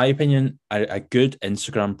my opinion, a good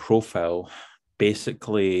Instagram profile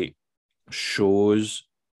basically shows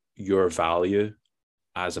your value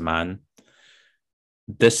as a man.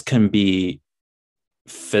 This can be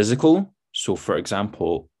physical. So, for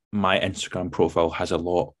example, my Instagram profile has a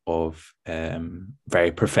lot of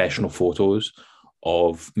very professional photos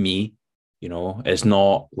of me. It's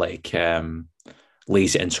not like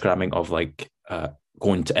lazy Instagramming of like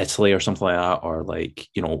going to Italy or something like that, or like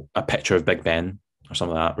a picture of Big Ben or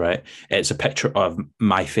something like that, right? It's a picture of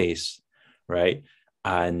my face, right?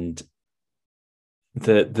 And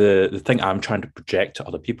the thing I'm trying to project to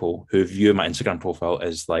other people who view my Instagram profile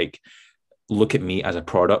is like, look at me as a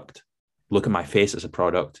product, look at my face as a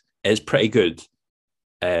product. It's pretty good.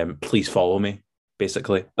 Please follow me.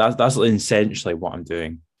 Basically, that's essentially what I'm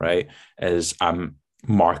doing, right? Is I'm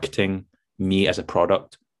marketing me as a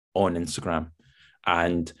product on Instagram,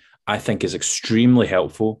 and I think is extremely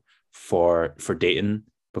helpful for dating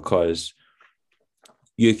because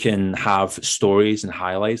you can have stories and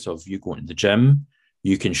highlights of you going to the gym.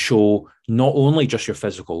 You can show not only just your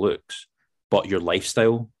physical looks, but your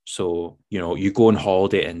lifestyle. So, you go on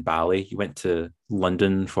holiday in Bali, you went to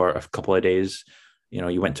London for a couple of days,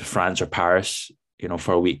 you went to France or Paris,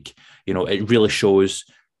 for a week. It really shows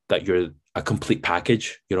that you're a complete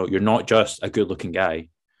package. You're not just a good looking guy,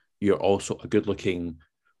 you're also a good looking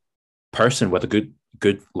person with a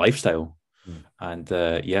good lifestyle. And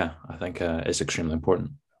I think it's extremely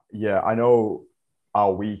important. Yeah, I know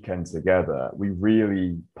our weekend together, we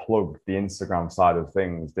really plugged the Instagram side of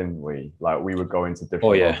things, didn't we? Like we were going to Oh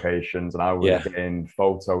different yeah, locations and I was yeah. getting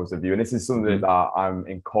photos of you. And this is something Hmm. that I'm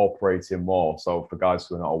incorporating more. So for guys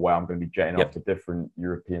who are not aware, I'm going to be jetting off Yep. to different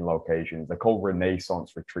European locations. They're called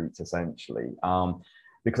Renaissance retreats, essentially.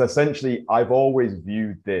 Because essentially I've always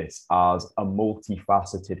viewed this as a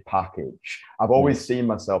multifaceted package. I've Mm. always seen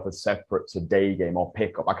myself as separate to day game or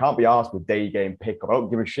pickup. I can't be asked with day game pickup. I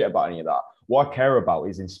don't give a shit about any of that. What I care about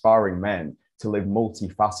is inspiring men to live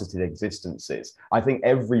multifaceted existences. I think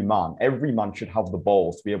every man should have the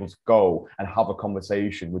balls to be able to go and have a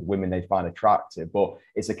conversation with women they find attractive. But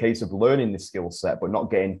it's a case of learning the skill set, but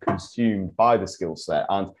not getting consumed by the skill set.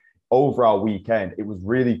 And over our weekend, it was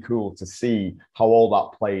really cool to see how all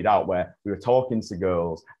that played out, where we were talking to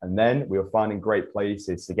girls and then we were finding great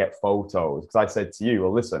places to get photos. Because I said to you,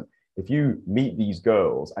 well, listen, if you meet these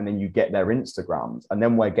girls and then you get their Instagrams and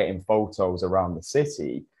then we're getting photos around the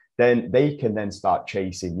city, then they can then start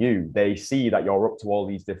chasing you. They see that you're up to all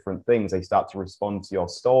these different things. They start to respond to your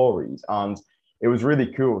stories. And it was really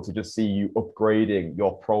cool to just see you upgrading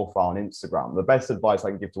your profile on Instagram. The best advice I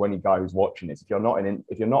can give to any guy who's watching this, if you're not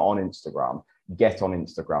on Instagram, get on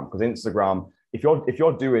Instagram, because Instagram, if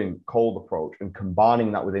you're doing cold approach and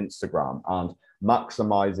combining that with Instagram and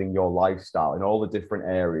maximizing your lifestyle in all the different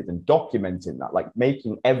areas and documenting that, like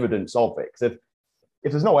making evidence of it. Because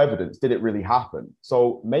if there's no evidence, did it really happen?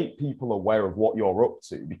 So make people aware of what you're up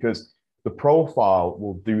to, because the profile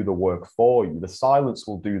will do the work for you. The silence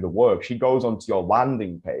will do the work. She goes onto your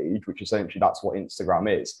landing page, which essentially that's what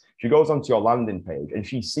Instagram is. She goes onto your landing page and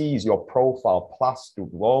she sees your profile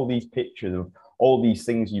plastered with all these pictures of all these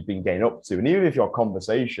things you've been getting up to. And even if your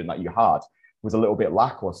conversation that you had was a little bit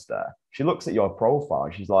lackluster, she looks at your profile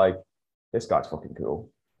and she's like, this guy's fucking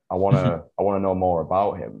cool. I wanna know more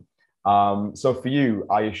about him. So for you,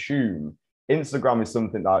 I assume Instagram is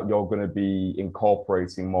something that you're going to be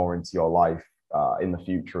incorporating more into your life in the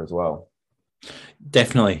future as well.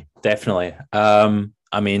 Definitely, definitely.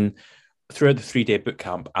 I mean, throughout the 3 day boot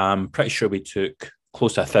camp, I'm pretty sure we took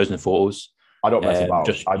close to 1,000 photos. I don't mess about.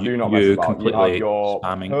 Just I you, do not mess you about. You have completely your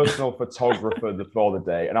spamming. personal photographer for the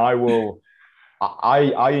day, and I will.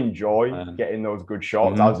 I enjoy Um, getting those good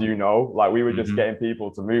shots, hmm as you know. Like we were just hmm getting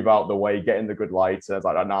people to move out the way, getting the good lights. And I was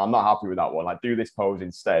like, no, I'm not happy with that one. Like, do this pose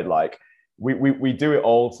instead. Like we do it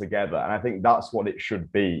all together, and I think that's what it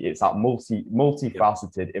should be. It's that Yep.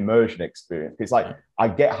 multifaceted immersion experience. It's like I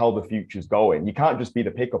get how the future's going. You can't just be the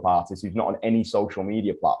pickup artist who's not on any social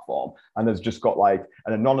media platform and has just got like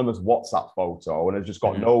an anonymous WhatsApp photo and has just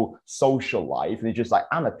got Mhm. no social life. And he's just like,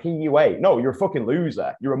 I'm a PUA. No, you're a fucking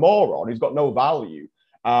loser. You're a moron who's got no value.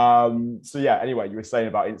 So yeah, anyway, you were saying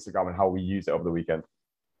about Instagram and how we use it over the weekend.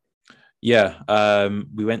 Yeah,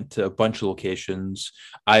 we went to a bunch of locations.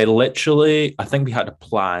 I think we had a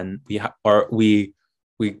plan. We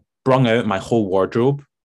brung out my whole wardrobe,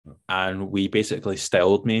 and we basically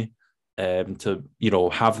styled me, to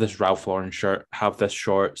have this Ralph Lauren shirt, have this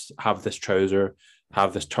shorts, have this trouser,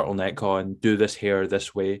 have this turtleneck on, do this hair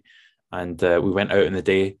this way, and we went out in the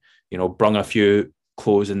day. Brung a few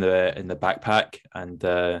clothes in the backpack, and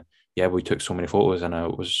yeah, we took so many photos, and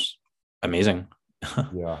it was amazing.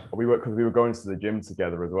 Yeah, we were because we were going to the gym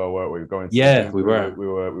together as well, weren't we? We were going to the Yeah, gym. we were. We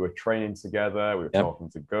were training together. We were Yep. talking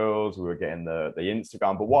to girls. We were getting the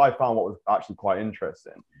Instagram. But what I found, what was actually quite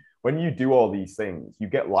interesting, when you do all these things, you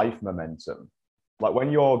get life momentum. Like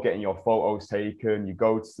when you're getting your photos taken, you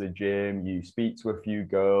go to the gym, you speak to a few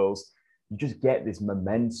girls, you just get this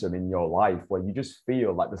momentum in your life where you just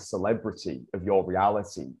feel like the celebrity of your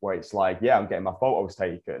reality. Where it's like, yeah, I'm getting my photos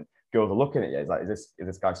taken, girls are looking at you. It's like, is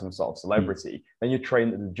this guy some sort of Mm. celebrity? Then you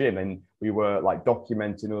train at the gym, and we were like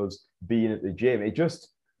documenting us being at the gym. It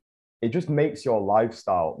just makes your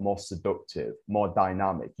lifestyle more seductive, more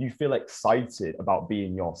dynamic. You feel excited about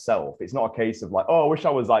being yourself. It's not a case of like, oh, I wish I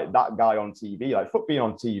was like that guy on TV. Like, fuck being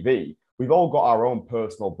on TV. We've all got our own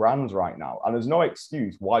personal brands right now, and there's no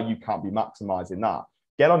excuse why you can't be maximizing that.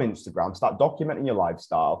 Get on Instagram, start documenting your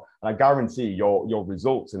lifestyle, and I guarantee your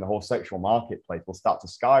results in the whole sexual marketplace will start to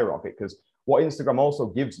skyrocket. Because what Instagram also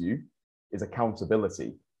gives you is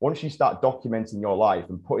accountability. Once you start documenting your life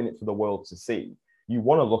and putting it for the world to see, you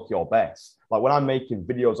want to look your best. Like when I'm making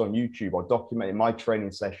videos on YouTube or documenting my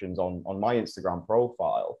training sessions on my Instagram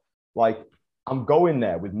profile, like I'm going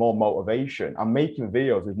there with more motivation. I'm making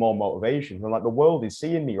videos with more motivation. And like the world is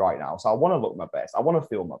seeing me right now. So I want to look my best. I want to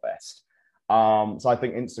feel my best. So I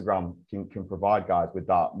think Instagram can provide guys with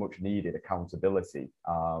that much needed accountability,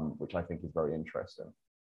 which I think is very interesting.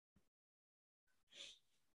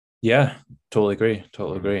 Yeah, totally agree.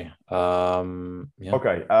 Totally Mm. agree. Yeah.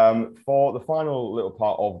 Okay, for the final little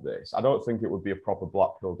part of this, I don't think it would be a proper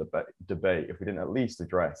Black Pill debate if we didn't at least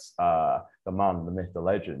address the man, the myth, the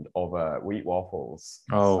legend of wheat waffles.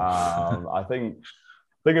 Oh, I think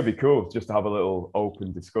it'd be cool just to have a little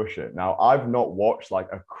open discussion. Now, I've not watched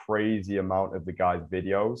like a crazy amount of the guy's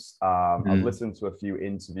videos. I've mm, listened to a few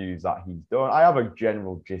interviews that he's done. I have a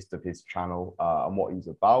general gist of his channel and what he's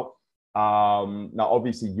about. Now,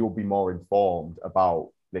 obviously, you'll be more informed about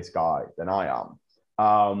this guy than I am.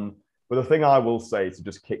 But the thing I will say to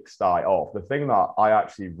just kickstart off, the thing that I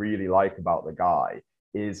actually really like about the guy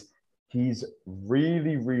is he's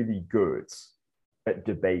really, really good at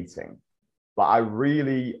debating. Like I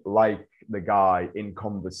really like the guy in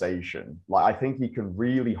conversation. Like I think he can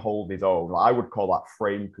really hold his own. Like, I would call that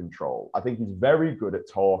frame control. I think he's very good at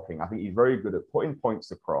talking. I think he's very good at putting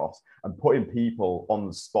points across and putting people on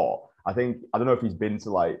the spot. I don't know if he's been to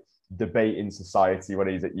like debate in society when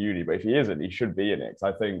he's at uni, but if he isn't, he should be in it.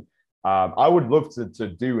 I think I would love to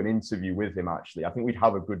do an interview with him. Actually, I think we'd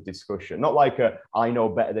have a good discussion. Not like a I know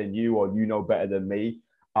better than you or you know better than me.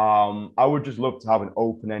 I would just love to have an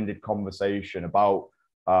open-ended conversation about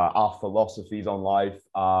our philosophies on life.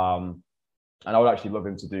 And I would actually love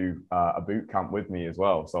him to do a boot camp with me as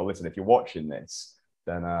well. So listen, if you're watching this,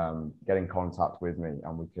 then get in contact with me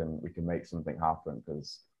and we can make something happen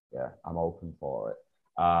because yeah, I'm open for it.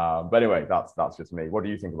 But anyway, that's just me. What do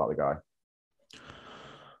you think about the guy?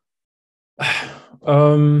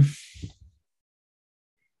 um,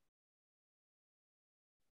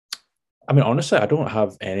 I mean, honestly, I don't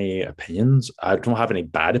have any opinions. I don't have any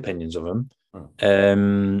bad opinions of him. Hmm.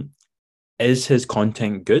 Um, is his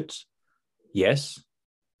content good? Yes.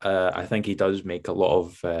 I think he does make a lot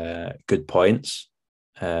of good points.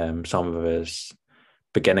 Some of his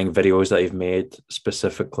beginning videos that he's made,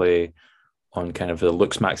 specifically on kind of the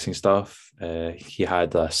looks maxing stuff, he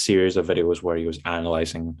had a series of videos where he was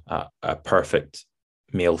analyzing a perfect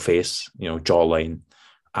male face, jawline,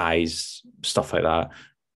 eyes, stuff like that.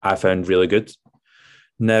 I found really good.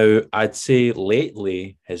 Now, I'd say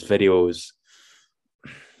lately his videos,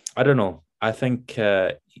 I don't know. I think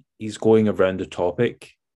he's going around the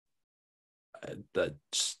topic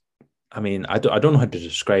that's, I mean, I don't know how to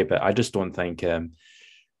describe it. I just don't think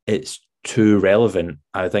it's too relevant.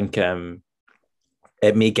 I think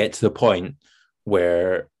it may get to the point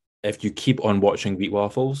where if you keep on watching wheat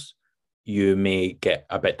waffles, you may get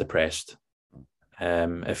a bit depressed.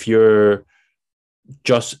 If you're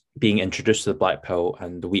just being introduced to the black pill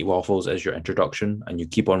and the wheat waffles as your introduction, and you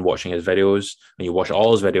keep on watching his videos and you watch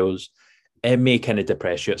all his videos, it may kind of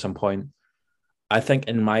depress you at some point. I think,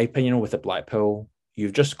 in my opinion, with the black pill,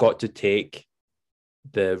 you've just got to take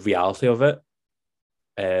the reality of it,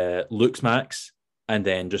 looks max, and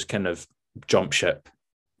then just kind of jump ship.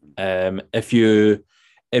 If you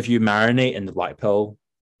marinate in the black pill,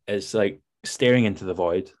 it's like staring into the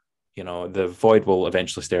void. The void will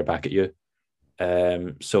eventually stare back at you.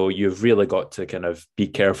 So you've really got to kind of be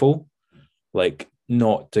careful, like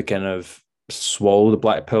not to kind of swallow the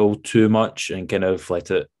black pill too much and kind of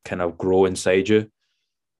let it kind of grow inside you.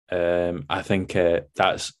 I think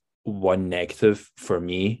that's one negative for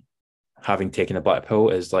me, having taken a black pill,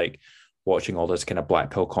 is like watching all this kind of black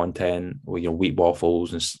pill content, wheat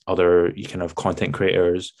waffles and other kind of content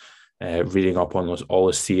creators, reading up on all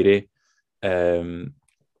this theory.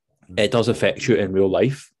 It does affect you in real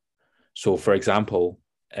life. So, for example,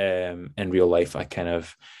 in real life, I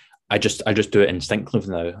just do it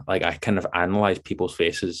instinctively now. Like I kind of analyze people's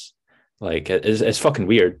faces. Like it's fucking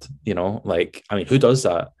weird, Like, I mean, who does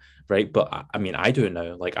that, right? But I mean, I do it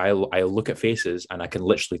now. Like I look at faces and I can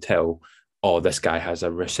literally tell, oh, this guy has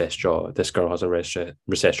a recessed jaw. This girl has a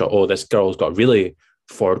recessed jaw. Oh, this girl's got really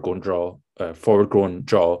forward grown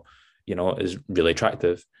jaw. Is really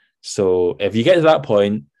attractive. So if you get to that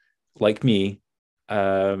point, like me,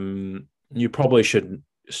 you probably should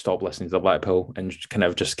stop listening to the black pill and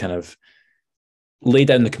just kind of lay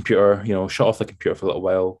down the computer, shut off the computer for a little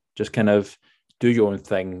while, just kind of do your own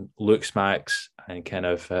thing, look smacks, and kind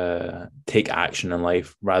of take action in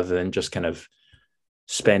life rather than just kind of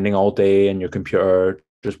spending all day in your computer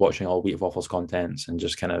just watching all Wheat Waffles contents and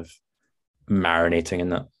just kind of marinating in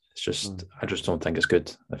that. I just don't think it's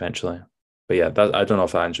good eventually. But yeah, I don't know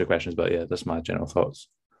if that answers your questions, but yeah, that's my general thoughts.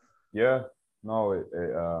 Yeah, no,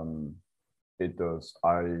 it does.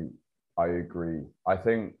 I agree. I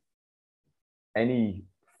think any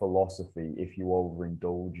philosophy, if you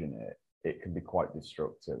overindulge in it, it can be quite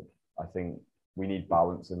destructive. I think we need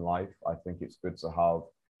balance in life. I think it's good to have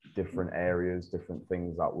different areas, different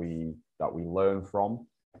things that we learn from.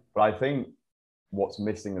 But I think what's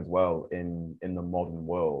missing as well in the modern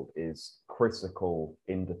world is critical,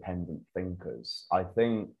 independent thinkers. I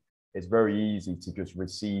think it's very easy to just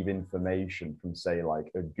receive information from, say, like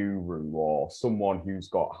a guru or someone who's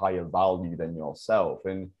got higher value than yourself,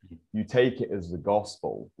 and you take it as the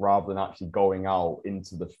gospel rather than actually going out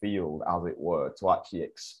into the field, as it were, to actually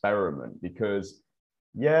experiment. Because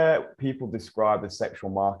yeah, people describe the sexual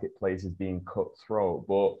marketplace as being cutthroat,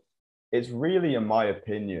 but it's really, in my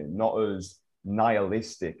opinion, not as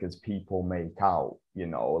nihilistic as people make out. You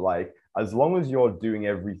know, like as long as you're doing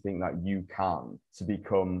everything that you can to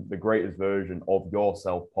become the greatest version of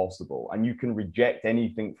yourself possible, and you can reject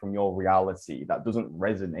anything from your reality that doesn't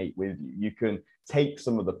resonate with you, you can take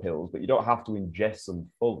some of the pills, but you don't have to ingest them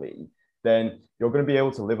fully, then you're going to be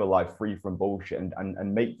able to live a life free from bullshit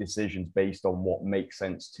and make decisions based on what makes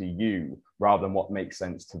sense to you rather than what makes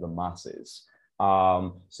sense to the masses.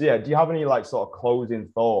 So yeah, do you have any like sort of closing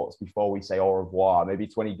thoughts before we say au revoir? Maybe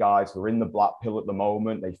 20 guys who are in the black pill at the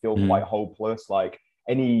moment, they feel quite hopeless. Like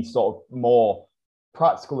any sort of more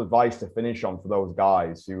practical advice to finish on for those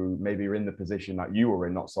guys who maybe are in the position that you were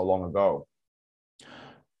in not so long ago?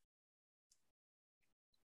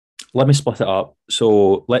 Let me split it up.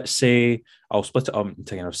 So let's say I'll split it up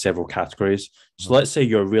into kind of several categories. So let's say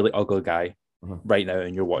you're a really ugly guy right now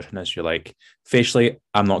and you're watching this. You're like, facially,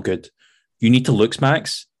 I'm not good. You need to looks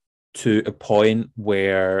max to a point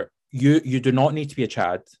where you do not need to be a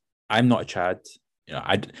Chad. I'm not a Chad. You know,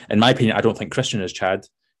 in my opinion, I don't think Christian is Chad.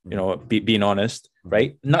 You know, being honest,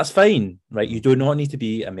 right? And that's fine, right? You do not need to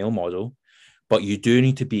be a male model, but you do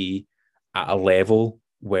need to be at a level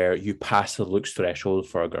where you pass the looks threshold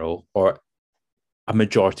for a girl or a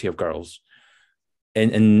majority of girls.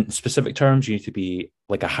 In specific terms, you need to be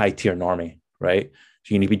like a high tier normie, right?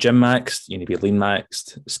 So you need to be gym maxed, you need to be lean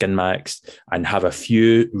maxed, skin maxed, and have a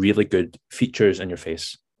few really good features in your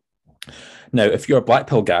face. Now, if you're a black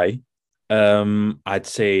pill guy, I'd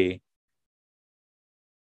say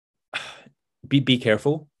be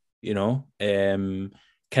careful, you know,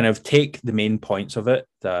 kind of take the main points of it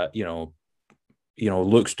that,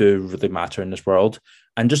 looks do really matter in this world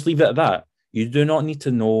and just leave it at that. You do not need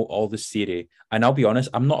to know all the theory. And I'll be honest,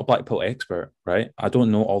 I'm not a black pill expert, right? I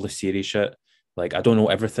don't know all the theory shit. Like, I don't know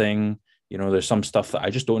everything. You know, there's some stuff that I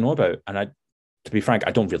just don't know about. And to be frank,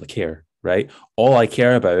 I don't really care, right? All I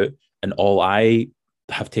care about and all I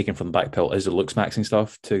have taken from the black pill is the looks maxing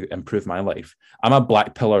stuff to improve my life. I'm a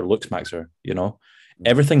black pillar looks maxer, you know?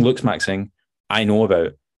 Everything looks maxing I know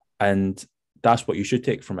about. And that's what you should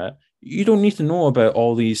take from it. You don't need to know about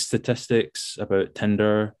all these statistics about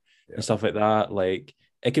Tinder and stuff like that. Like,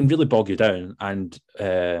 it can really bog you down. And,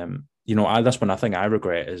 that's one thing I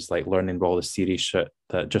regret is like learning all this theory shit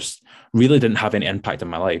that just really didn't have any impact in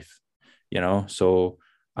my life, you know? So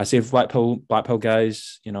I say black pill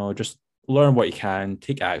guys, you know, just learn what you can,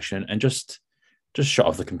 take action, and just shut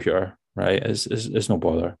off the computer, right? It's no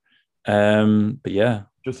bother. But yeah.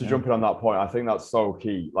 Just to jump in on that point, I think that's so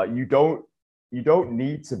key. Like you don't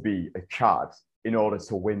need to be a Chad in order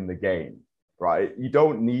to win the game, right? You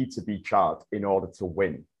don't need to be Chad in order to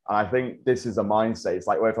win. And I think this is a mindset. It's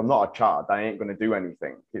like, well, if I'm not a Chad, I ain't going to do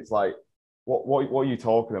anything. It's like, what are you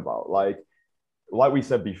talking about? Like we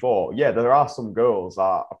said before, yeah, there are some girls that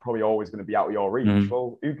are probably always going to be out of your reach.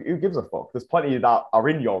 Well, who gives a fuck? There's plenty that are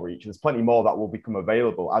in your reach. There's plenty more that will become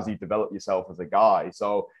available as you develop yourself as a guy.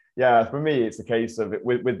 So yeah, for me, it's a case of it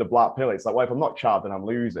with the black pill. It's like, well, if I'm not Chad, then I'm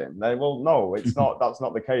losing. Then, well, no, it's not. That's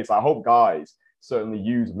not the case. I hope guys certainly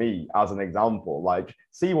use me as an example. Like,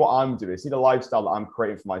 see what I'm doing. See the lifestyle that I'm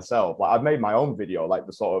creating for myself. Like, I've made my own video, like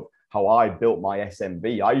the sort of how I built my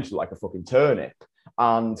SMB. I used to like a fucking turnip,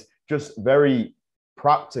 and just very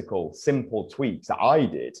practical, simple tweaks that I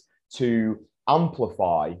did to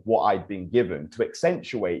amplify what I'd been given, to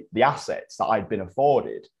accentuate the assets that I'd been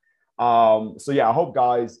afforded. So yeah, I hope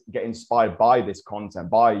guys get inspired by this content,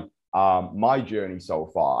 by my journey so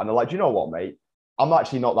far. And they're like, you know what, mate? I'm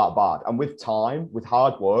actually not that bad. And with time, with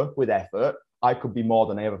hard work, with effort, I could be more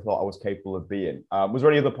than I ever thought I was capable of being. Was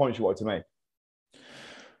there any other points you wanted to make?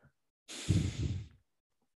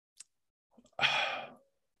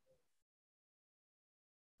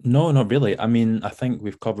 No, not really. I mean, I think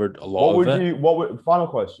we've covered a lot of it. Final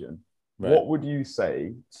question. Right. What would you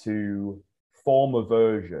say to form a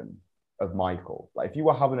version of Michael? Like if you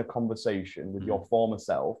were having a conversation with your former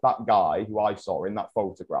self, that guy who I saw in that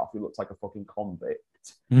photograph who looks like a fucking convict,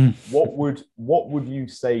 what would you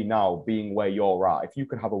say now, being where you're at? If you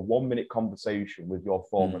could have a 1-minute conversation with your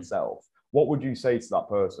former self, what would you say to that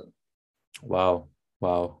person? Wow.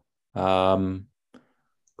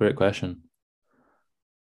 Great question.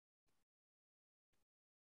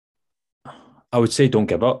 I would say don't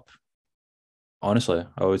give up. honestly,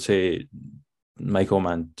 I would say, Michael,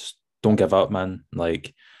 man, just don't give up, man.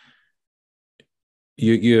 Like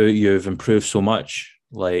you've improved so much.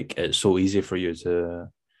 Like it's so easy for you to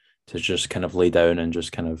just kind of lay down and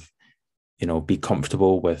just kind of, be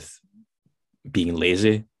comfortable with being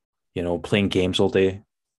lazy, playing games all day.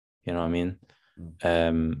 You know what I mean?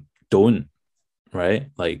 Mm. Don't, right?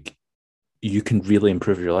 Like you can really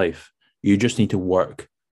improve your life. You just need to work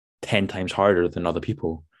 10 times harder than other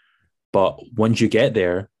people. But once you get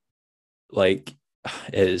there, like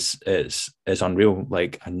it's unreal.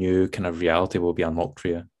 Like a new kind of reality will be unlocked for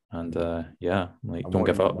you. And yeah, like And don't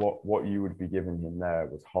give up. what you would be giving him there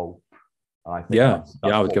was hope. And I think Yeah, yeah,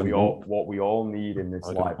 that's I would give him hope. what we all need in I this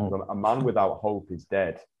would give him life. hope. A man without hope is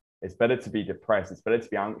dead. It's better to be depressed. It's better to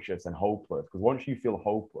be anxious and hopeless. Because once you feel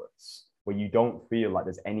hopeless, where you don't feel like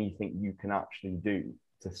there's anything you can actually do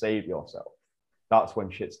to save yourself, that's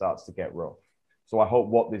when shit starts to get rough. So I hope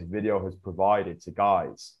what this video has provided to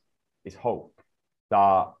guys is hope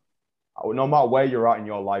that no matter where you're at in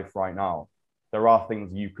your life right now, there are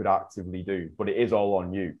things you could actively do, but it is all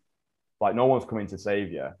on you. Like no one's coming to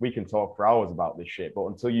save you. We can talk for hours about this shit, but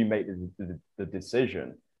until you make the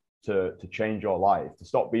decision to change your life, to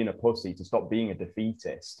stop being a pussy, to stop being a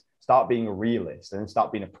defeatist, start being a realist, and then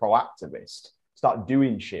start being a proactivist, start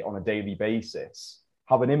doing shit on a daily basis.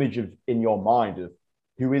 Have an image of in your mind of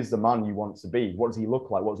who is the man you want to be? What does he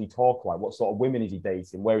look like? What does he talk like? What sort of women is he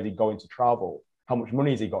dating? Where is he going to travel? How much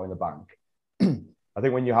money has he got in the bank? I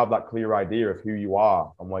think when you have that clear idea of who you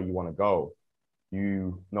are and where you want to go,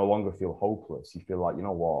 you no longer feel hopeless. You feel like, you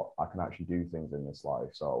know what, I can actually do things in this life.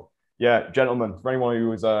 So, yeah, gentlemen, for anyone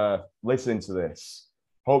who is listening to this,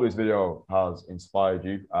 hope this video has inspired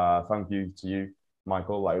you. Thank you to you,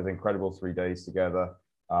 Michael. Like, it was incredible 3 days together.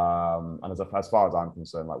 And as far as I'm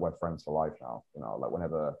concerned, like, we're friends for life now. Like,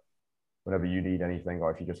 whenever you need anything,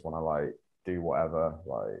 or if you just want to like do whatever,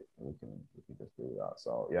 like we can just do that.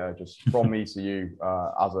 So yeah, just from me to you,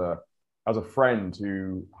 as a friend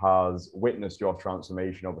who has witnessed your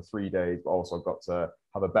transformation over 3 days, but also got to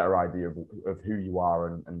have a better idea of who you are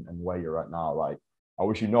and where you're at now. Like, I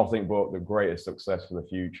wish you nothing but the greatest success for the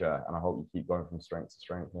future, and I hope you keep going from strength to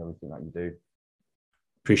strength in everything that you do.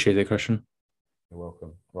 Appreciate it, Christian. You're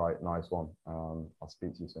welcome. Right, nice one. I'll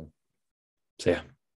speak to you soon. See ya.